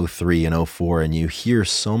started in 2003 and 2004, and you hear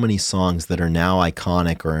so many songs that are now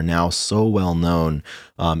iconic or are now so well known,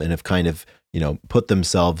 and have kind of, put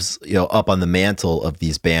themselves, up on the mantle of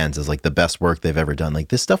these bands as like the best work they've ever done. Like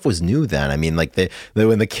this stuff was new then. I mean, like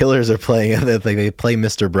when the Killers are playing, they play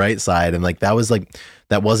Mr. Brightside, and like that was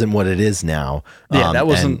that wasn't what it is now. Yeah, that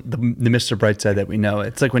wasn't the Mr. Brightside that we know.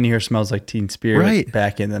 It's like when you hear "Smells Like Teen Spirit" Right.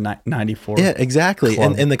 back in the '94. Yeah, exactly.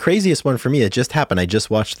 And the craziest one for me, it just happened. I just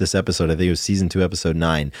watched this episode. I think it was season 2, episode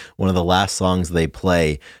 9. One of the last songs they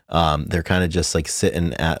play, they're kind of just like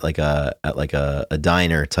sitting at like a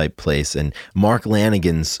diner type place, and Mark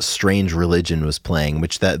Lanigan's "Strange Religion" was playing,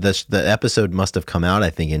 which the episode must have come out, I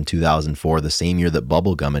think, in 2004, the same year that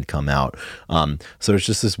Bubblegum had come out. So it's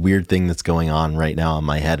just this weird thing that's going on right now in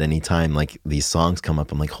my head. Anytime like these songs come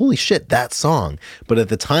up, I'm like, holy shit, that song. But at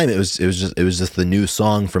the time, it was just the new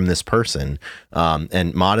song from this person.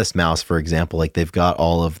 And Modest Mouse, for example, like they've got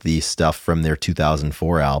all of the stuff from their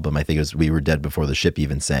 2004 album. I think it was "We Were Dead Before the Ship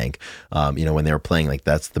Even Sank." When they were playing, like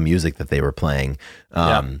that's the music that they were playing.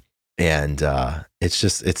 And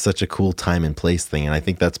it's such a cool time and place thing. And I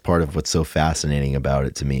think that's part of what's so fascinating about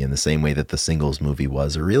it to me, in the same way that the Singles movie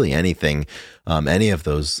was, or really anything, any of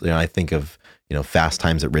those. I think of, Fast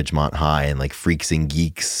Times at Ridgemont High and like Freaks and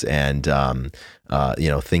Geeks and,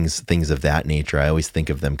 things of that nature. I always think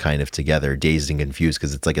of them kind of together, Dazed and Confused,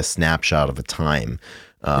 because it's like a snapshot of a time,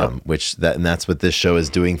 and that's what this show is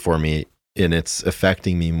doing for me. And it's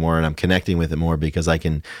affecting me more, and I'm connecting with it more because I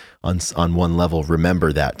can, on one level,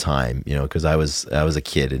 remember that time, because I was a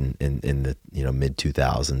kid in the mid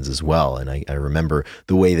 2000s as well, and I remember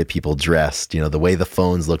the way that people dressed, the way the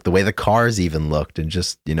phones looked, the way the cars even looked, and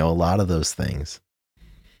just a lot of those things.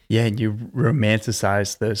 Yeah, and you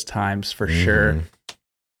romanticize those times for sure.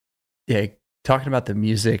 Yeah, talking about the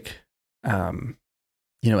music,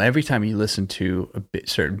 every time you listen to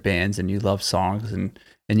certain bands and you love songs and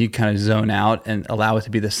you kind of zone out and allow it to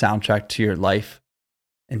be the soundtrack to your life.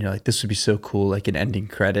 And you're like, this would be so cool, like an ending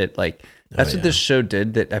credit. Like that's what this show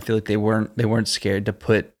did, that I feel like they weren't scared to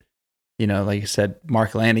put, like you said,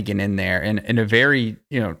 Mark Lanigan in there, and in a very,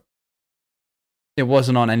 it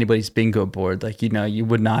wasn't on anybody's bingo board. Like, you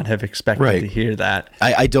would not have expected to hear that.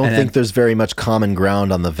 I don't think there's very much common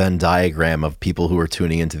ground on the Venn diagram of people who are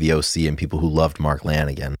tuning into the OC and people who loved Mark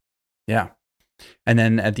Lanigan. Yeah. And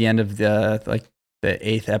then at the end of the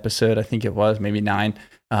 8th episode, I think it was, maybe 9,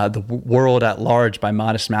 The World at Large by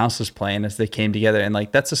Modest Mouse was playing as they came together. And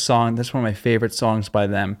like, that's one of my favorite songs by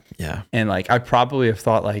them. Yeah. And like, I probably have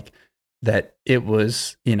thought like that it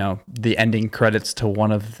was, the ending credits to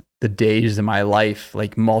one of the days in my life,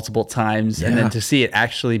 like multiple times. Yeah. And then to see it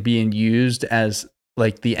actually being used as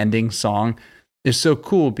like the ending song is so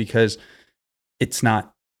cool, because it's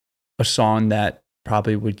not a song that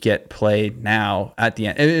probably would get played now at the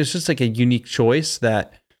end. It's just like a unique choice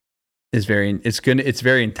that is it's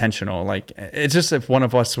very intentional. Like, it's just, if one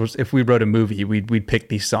of us if we wrote a movie, we'd pick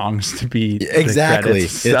these songs to be exactly.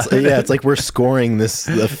 It's like we're scoring the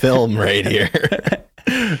film right here.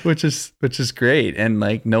 which is great, and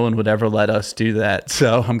like no one would ever let us do that,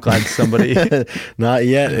 so I'm glad somebody not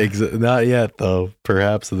yet though,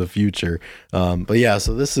 perhaps in the future. But yeah,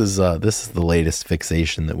 so this is the latest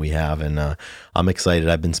fixation that we have, and I'm excited.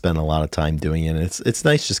 I've been spending a lot of time doing it, and it's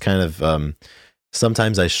nice, just kind of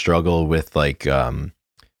sometimes I struggle with like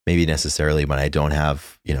maybe necessarily when I don't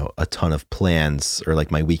have, a ton of plans, or like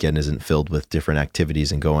my weekend isn't filled with different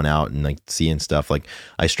activities and going out and like seeing stuff. Like,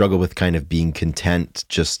 I struggle with kind of being content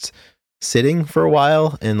just sitting for a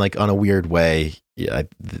while, and like on a weird way,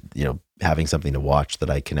 having something to watch that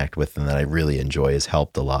I connect with and that I really enjoy has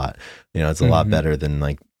helped a lot. It's a lot better than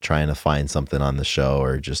like trying to find something on the show,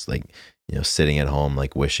 or just like, sitting at home,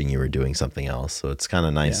 like wishing you were doing something else. So it's kind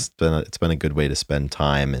of nice. Yeah. It's been a good way to spend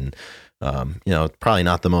time, and probably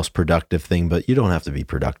not the most productive thing, but you don't have to be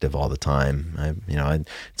productive all the time.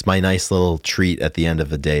 It's my nice little treat at the end of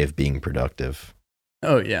the day of being productive.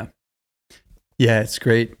 Oh yeah. Yeah. It's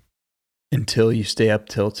great until you stay up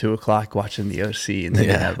till 2:00 watching the OC, and then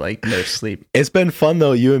you have like no sleep. It's been fun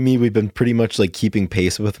though. You and me, we've been pretty much like keeping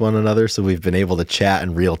pace with one another. So we've been able to chat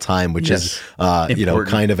in real time, which is,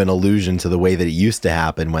 kind of an allusion to the way that it used to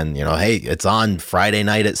happen when, hey, it's on Friday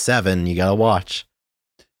night at 7, you got to watch.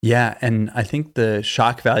 Yeah, and I think the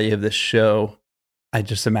shock value of this show, I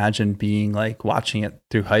just imagine being like watching it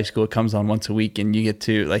through high school. It comes on once a week, and you get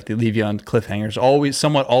to like, they leave you on cliffhangers.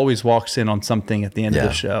 Someone always walks in on something at the end of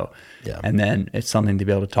the show. Yeah. And then it's something to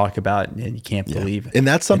be able to talk about, and you can't believe it. And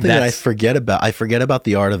that's something that I forget about. I forget about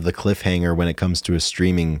the art of the cliffhanger when it comes to a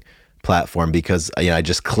streaming platform, because I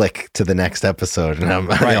just click to the next episode, and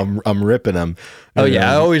I'm ripping them. Oh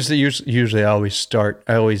yeah, I always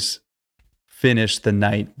finish the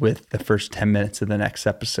night with the first 10 minutes of the next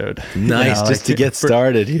episode. Nice, just to get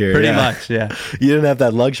started here. Pretty much, yeah. You didn't have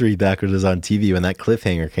that luxury back when it was on TV. When that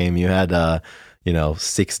cliffhanger came, you had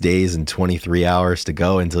 6 days and 23 hours to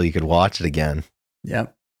go until you could watch it again.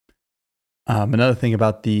 Yep. Another thing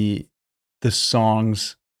about the the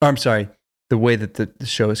songs, or I'm sorry, the way that the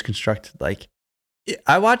show is constructed. Like,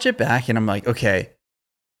 I watch it back and I'm like, okay,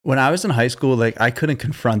 when I was in high school, like I couldn't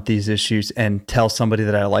confront these issues and tell somebody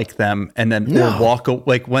that I like them, and then or walk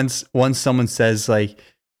like once someone says like,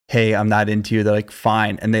 hey, I'm not into you, they're like,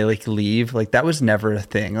 fine, and they like leave. Like that was never a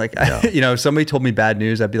thing. Like if somebody told me bad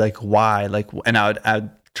news, I'd be like, why? Like, and I'd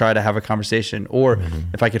try to have a conversation, or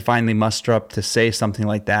if I could finally muster up to say something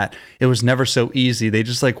like that, it was never so easy. They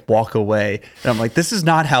just like walk away, and I'm like, this is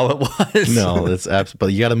not how it was. No, that's absolutely.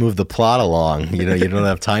 But you got to move the plot along. You don't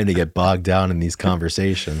have time to get bogged down in these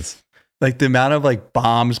conversations. Like the amount of like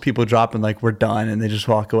bombs people drop and like we're done, and they just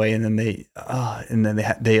walk away, and then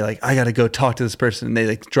they like, I got to go talk to this person, and they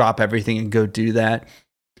like drop everything and go do that.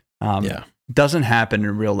 Doesn't happen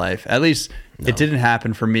in real life. At least it didn't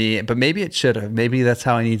happen for me, but maybe it should have. Maybe that's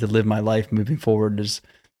how I need to live my life moving forward, is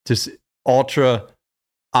just ultra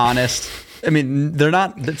honest. I mean,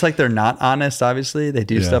 it's like they're not honest, obviously. They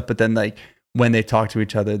do stuff, but then like when they talk to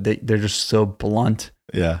each other, they're just so blunt.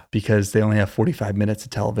 Yeah. Because they only have 45 minutes of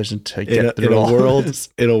television to get through all world. This.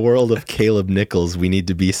 In a world of Caleb Nichols, we need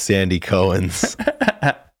to be Sandy Cohen's.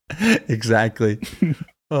 Exactly.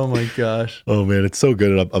 Oh my gosh! Oh man, it's so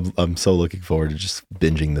good. I'm so looking forward to just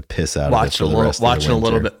binging the piss out of it for the rest of the winter. Watching a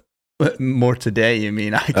little bit more today. You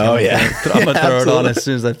mean? I'm gonna throw it on as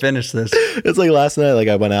soon as I finish this. It's like last night. Like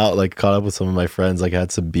I went out, like caught up with some of my friends, like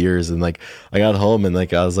had some beers, and like I got home and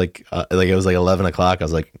like I was like it was like 11 o'clock. I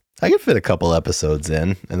was like, I could fit a couple episodes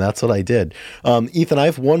in, and that's what I did. Ethan, I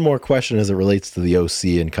have one more question as it relates to the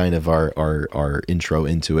OC and kind of our intro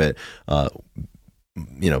into it.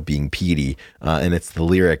 Being Petey, and it's the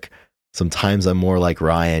lyric, sometimes I'm more like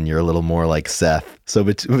Ryan, you're a little more like Seth. So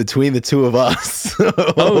between the two of us,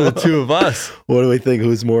 the two of us, what do we think?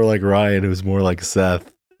 Who's more like Ryan? Who's more like Seth?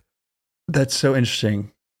 That's so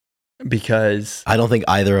interesting, because I don't think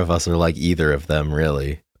either of us are like either of them,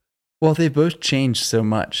 really. Well, they both changed so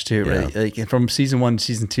much too, right? Like from season 1 to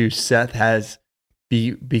season 2, Seth has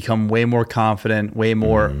become way more confident, way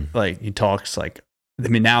more like he talks like. I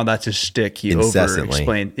mean, now that's his shtick. He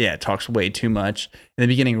over-explained. Yeah, talks way too much. In the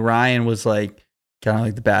beginning, Ryan was like kind of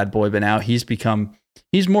like the bad boy, but now he's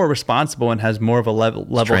more responsible and has more of a level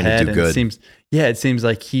head. And it seems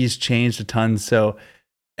like he's changed a ton. So,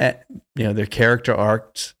 their character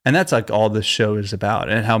arcs, and that's like all this show is about,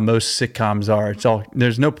 and how most sitcoms are. It's all,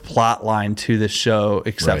 there's no plot line to the show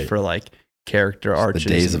except for like character arcs, the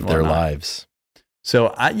days of their lives.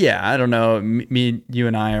 So I don't know. You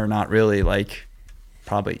and I are not really like.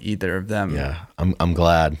 Probably either of them. Yeah, I'm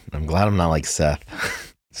glad. I'm not like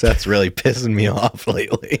Seth. Seth's really pissing me off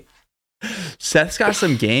lately. Seth's got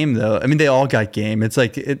some game though. I mean, they all got game. It's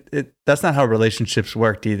like that's not how relationships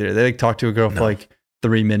worked either. They like talk to a girl for like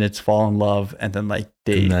 3 minutes, fall in love, and then like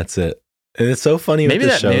date. And that's it. And it's so funny with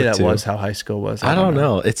the show. Maybe that was how high school was. I don't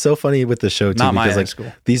know. It's so funny with the show too, not because my like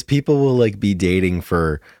school. These people will like be dating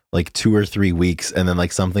for like 2 or 3 weeks, and then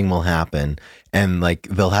like something will happen, and like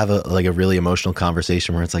they'll have a really emotional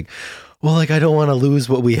conversation where it's like, well, like I don't want to lose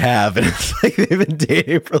what we have, and it's like they've been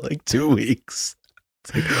dating for like 2 weeks.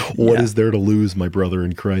 It's like, what is there to lose, my brother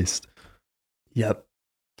in Christ? Yep.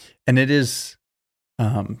 And it is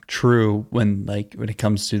true when it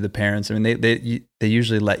comes to the parents. I mean, they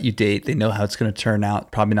usually let you date. They know how it's going to turn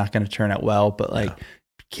out. Probably not going to turn out well, but like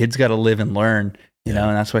kids got to live and learn. You know,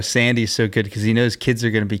 and that's why Sandy's so good, because he knows kids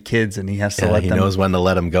are going to be kids, and he has to let them. He knows when to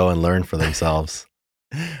let them go and learn for themselves.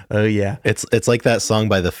 Oh yeah, it's like that song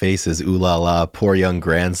by The Faces, "Ooh La La, poor young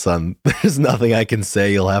grandson. There's nothing I can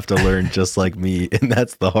say. You'll have to learn just like me, and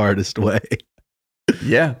that's the hardest way."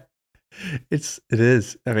 Yeah, it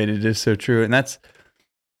is. I mean, it is so true, and I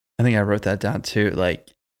think I wrote that down too. Like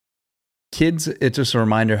kids, it's just a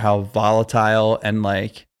reminder how volatile and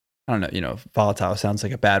like I don't know. Volatile sounds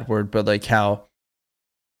like a bad word, but like how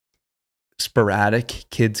sporadic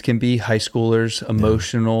kids can be, high schoolers,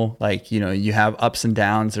 emotional, like, you have ups and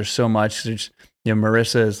downs. There's so much.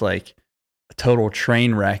 Marissa is like a total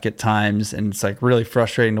train wreck at times, and it's like really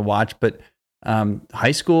frustrating to watch, but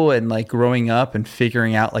high school and like growing up and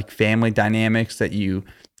figuring out like family dynamics that you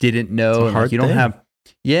didn't know, and like, you don't have,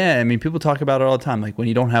 I mean, people talk about it all the time, like when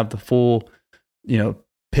you don't have the full,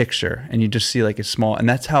 picture and you just see like a small, and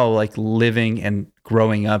that's how like living and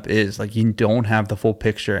growing up is, like you don't have the full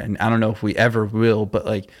picture, and I don't know if we ever will, but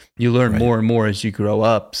like you learn more and more as you grow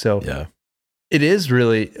up. So it is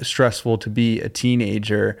really stressful to be a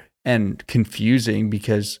teenager and confusing,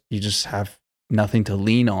 because you just have nothing to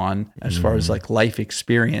lean on as far as like life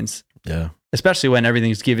experience, especially when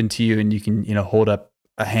everything's given to you and you can hold up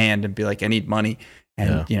a hand and be like, I need money,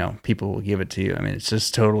 and people will give it to you. I mean, it's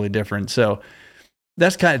just totally different. So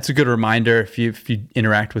it's a good reminder if you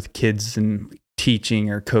interact with kids and teaching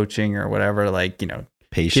or coaching or whatever, like,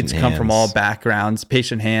 Patient kids hands. come from all backgrounds,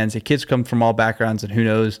 patient hands. The kids come from all backgrounds, and who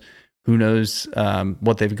knows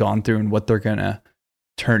what they've gone through and what they're gonna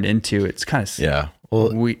turn into. It's kind of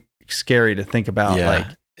scary to think about. Yeah. Like,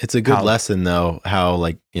 it's a good lesson though, how,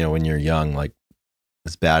 like, when you're young, like,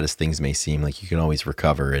 as bad as things may seem, like, you can always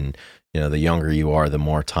recover. And, the younger you are, the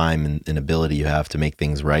more time and ability you have to make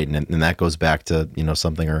things right. And that goes back to,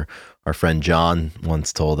 something our friend John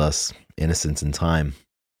once told us, innocence in time.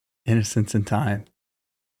 Innocence in time.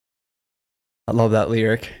 I love that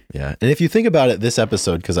lyric. Yeah. And if you think about it, this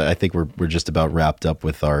episode, because I think we're just about wrapped up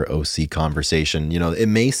with our OC conversation, it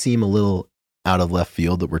may seem a little out of left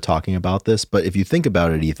field that we're talking about this, but if you think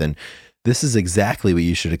about it, Ethan, this is exactly what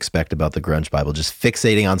you should expect about the Grunge Bible, just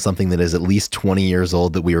fixating on something that is at least 20 years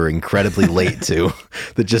old that we were incredibly late to,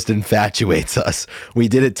 that just infatuates us. We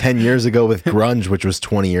did it 10 years ago with grunge, which was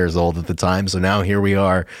 20 years old at the time. So now here we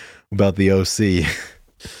are about the OC.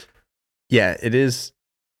 Yeah, it is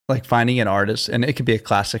like finding an artist, and it could be a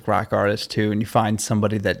classic rock artist too, and you find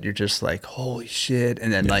somebody that you're just like, holy shit,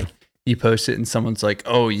 and then like you post it and someone's like,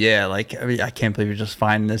 oh yeah, like, I can't believe you're just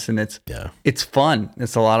finding this. And it's fun.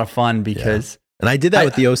 It's a lot of fun because, and I did that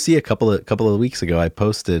with the OC a couple of weeks ago. I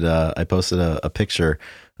posted a picture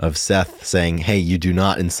of Seth saying, hey, you do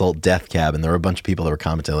not insult Death Cab. And there were a bunch of people that were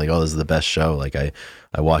commenting like, oh, this is the best show. Like I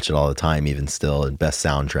watch it all the time, even still, and best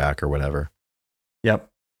soundtrack or whatever. Yep.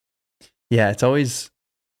 Yeah. It's always,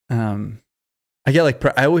 I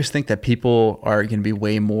always think that people are going to be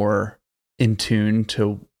way more in tune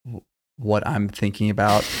to what I'm thinking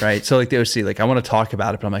about, right? So like the OC, like I want to talk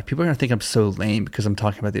about it, but I'm like, people are going to think I'm so lame because I'm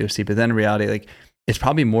talking about the OC. But then in reality, like it's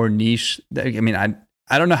probably more niche. I mean, I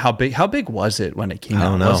don't know how big was it when it came out?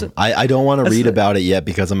 I don't know. I don't want to read about it yet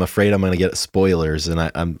because I'm afraid I'm going to get spoilers,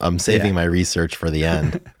 and I'm saving my research for the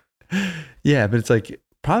end. Yeah, but it's like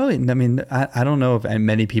probably, I mean, I don't know of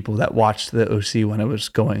many people that watched the OC when it was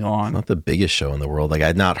going on. It's not the biggest show in the world. Like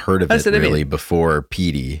I'd not heard of it really before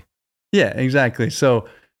PD. Yeah, exactly. So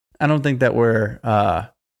I don't think that we're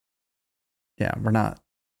not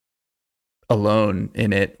alone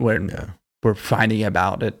in it when we're finding out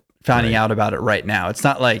about it right now. It's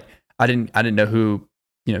not like I didn't know who,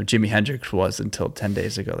 Jimi Hendrix was until 10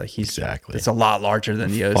 days ago. Like it's a lot larger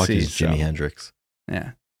than the OC. Fuck is Jimi Hendrix.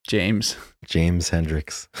 Yeah. James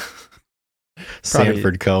Hendrix.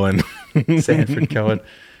 Sanford Cohen. Sanford Cohen.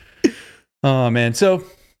 Oh man. So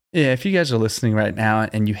yeah, if you guys are listening right now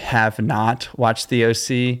and you have not watched the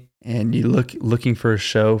OC and you looking for a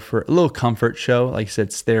show, for a little comfort show, like I said,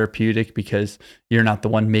 it's therapeutic because you're not the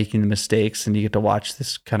one making the mistakes and you get to watch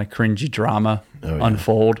this kind of cringy drama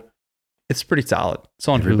unfold. It's pretty solid. It's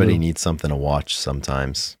on Everybody Hulu. Needs something to watch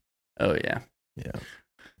sometimes. Oh yeah. Yeah.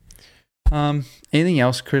 Anything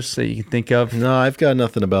else, Chris, that you can think of? No, I've got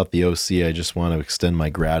nothing about the OC. I just want to extend my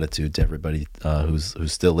gratitude to everybody who's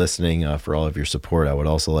still listening for all of your support. I would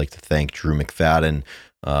also like to thank Drew McFadden.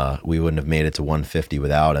 We wouldn't have made it to 150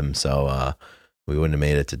 without him. So we wouldn't have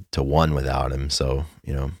made it to 1 without him. So,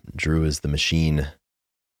 Drew is the machine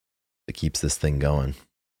that keeps this thing going.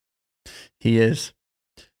 He is.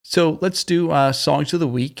 So let's do songs of the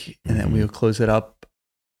week, and then we'll close it up.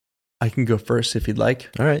 I can go first if you'd like.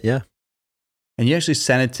 All right. Yeah. And you actually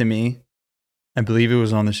sent it to me. I believe it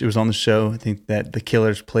was on the show. I think that the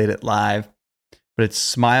Killers played it live, but it's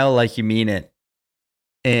 "Smile Like You Mean It."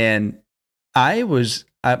 And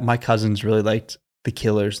my cousins really liked the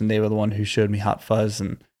Killers, and they were the one who showed me Hot Fuzz.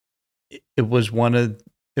 And it was one of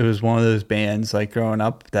those bands like growing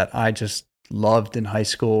up that I just loved in high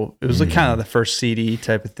school. It was like kind of the first CD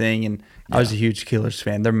type of thing. And I was a huge Killers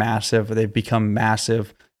fan. They're massive. They've become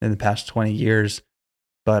massive in the past 20 years.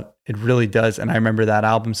 But it really does. And I remember that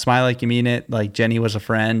album, Smile Like You Mean It, like Jenny Was a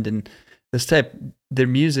Friend, and their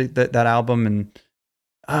music, that album, and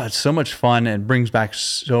it's so much fun and brings back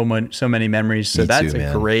so many memories. So that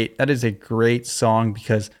is a great song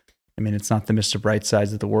because, I mean, it's not the Mr.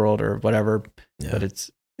 Brightsides of the world or whatever, but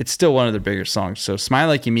it's still one of their bigger songs. So Smile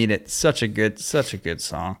Like You Mean It, such a good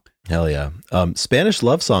song. Hell yeah. Spanish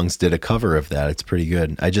Love Songs did a cover of that. It's pretty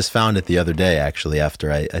good. I just found it the other day, actually,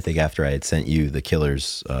 after I had sent you the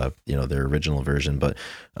Killers, their original version, but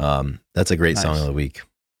that's a great song of the week.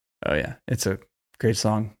 Oh yeah. It's a great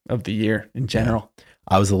song of the year in general. Yeah.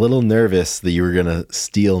 I was a little nervous that you were going to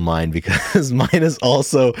steal mine because mine is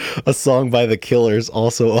also a song by the Killers,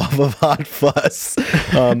 also off of Hot Fuss.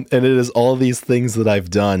 And it is all these things that I've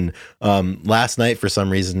done. Last night, for some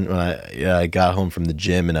reason, when I got home from the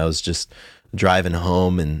gym and I was just driving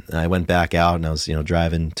home, and I went back out, and I was,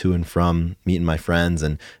 driving to and from meeting my friends,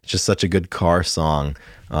 and it's just such a good car song.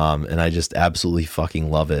 And I just absolutely fucking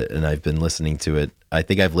love it. And I've been listening to it. I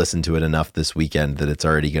think I've listened to it enough this weekend that it's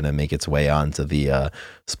already going to make its way onto the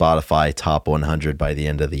Spotify top 100 by the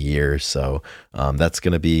end of the year. So that's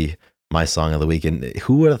going to be my song of the week. And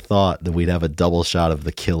who would have thought that we'd have a double shot of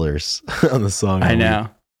The Killers on the song of the week? I know.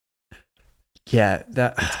 Yeah,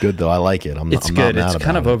 it's good though. I like it. It's good. It's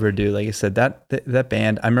kind of overdue. Like I said, that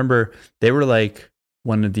band, I remember they were like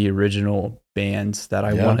one of the original bands that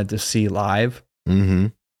I wanted to see live. Mm-hmm.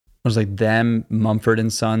 It was like them,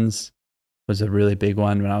 Mumford & Sons was a really big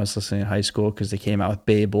one when I was listening in high school because they came out with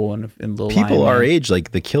Babel and Little People our age,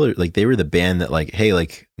 like The Killers, like they were the band that like, hey,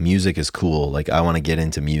 like music is cool. Like I want to get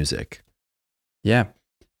into music. Yeah.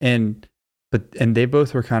 And they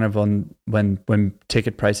both were kind of on when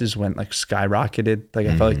ticket prices went like skyrocketed. Like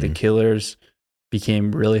I felt like The Killers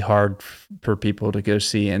became really hard for people to go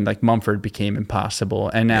see, and like Mumford became impossible.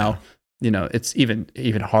 And now, it's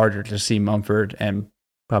even harder to see Mumford, and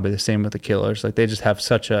probably the same with The Killers. Like they just have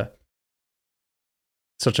such a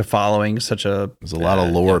following, there's a lot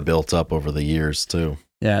of lore built up over the years too.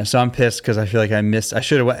 Yeah, so I'm pissed because I feel like I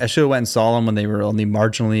should have went and saw them when they were only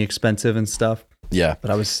marginally expensive and stuff. Yeah,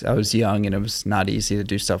 but I was young, and it was not easy to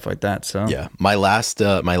do stuff like that. So yeah, my last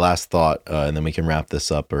thought, and then we can wrap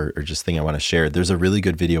this up, or just thing I want to share. There's a really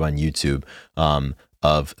good video on YouTube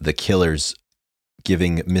of The Killers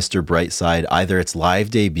giving Mr. Brightside either its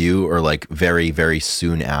live debut or like very, very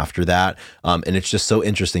soon after that. And it's just so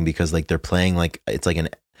interesting because like they're playing like it's like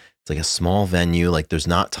a small venue, like there's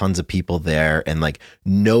not tons of people there, and like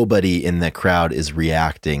nobody in the crowd is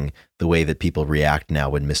reacting the way that people react now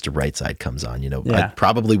when Mr. Brightside comes on.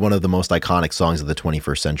 Probably one of the most iconic songs of the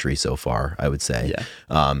 21st century so far, I would say. Yeah.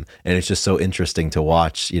 And it's just so interesting to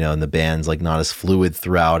watch, and the band's like not as fluid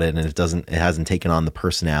throughout it, and it hasn't taken on the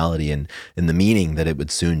personality and the meaning that it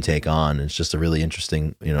would soon take on. It's just a really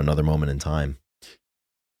interesting, another moment in time.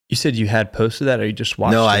 You said you had posted that, or you just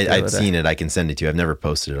watched it? No, I've seen it. I can send it to you. I've never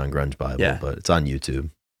posted it on Grunge Bible, but it's on YouTube.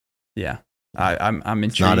 Yeah, I'm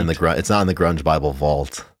intrigued. It's not in the Grunge Bible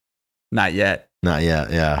vault. Not yet. Not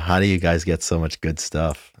yet. Yeah. How do you guys get so much good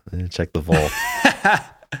stuff? Check the vault.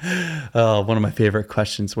 Oh, one of my favorite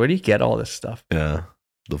questions. Where do you get all this stuff? Yeah,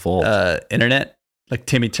 the vault. Internet, like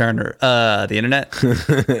Timmy Turner. The internet.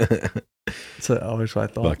 So always what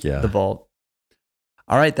I thought. Fuck yeah. The vault.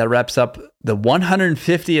 All right, that wraps up the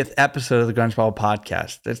 150th episode of the Grunge Bible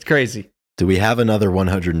podcast. That's crazy. Do we have another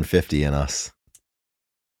 150 in us?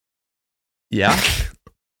 Yeah,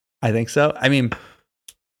 I think so. I mean,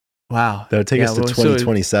 wow. That would take us to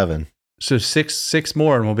 2027. So six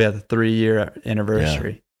more, and we'll be at the 3-year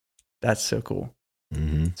anniversary. Yeah. That's so cool.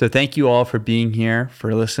 Mm-hmm. So thank you all for being here,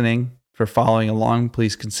 for listening, for following along.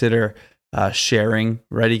 Please consider sharing,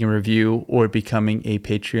 writing a review, or becoming a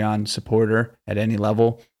Patreon supporter at any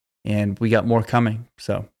level. And we got more coming,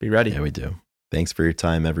 so be ready. Yeah, we do. Thanks for your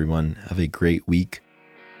time, everyone. Have a great week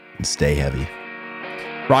and stay heavy.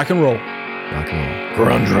 Rock and roll. Rock and roll.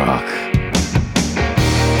 Grunge rock.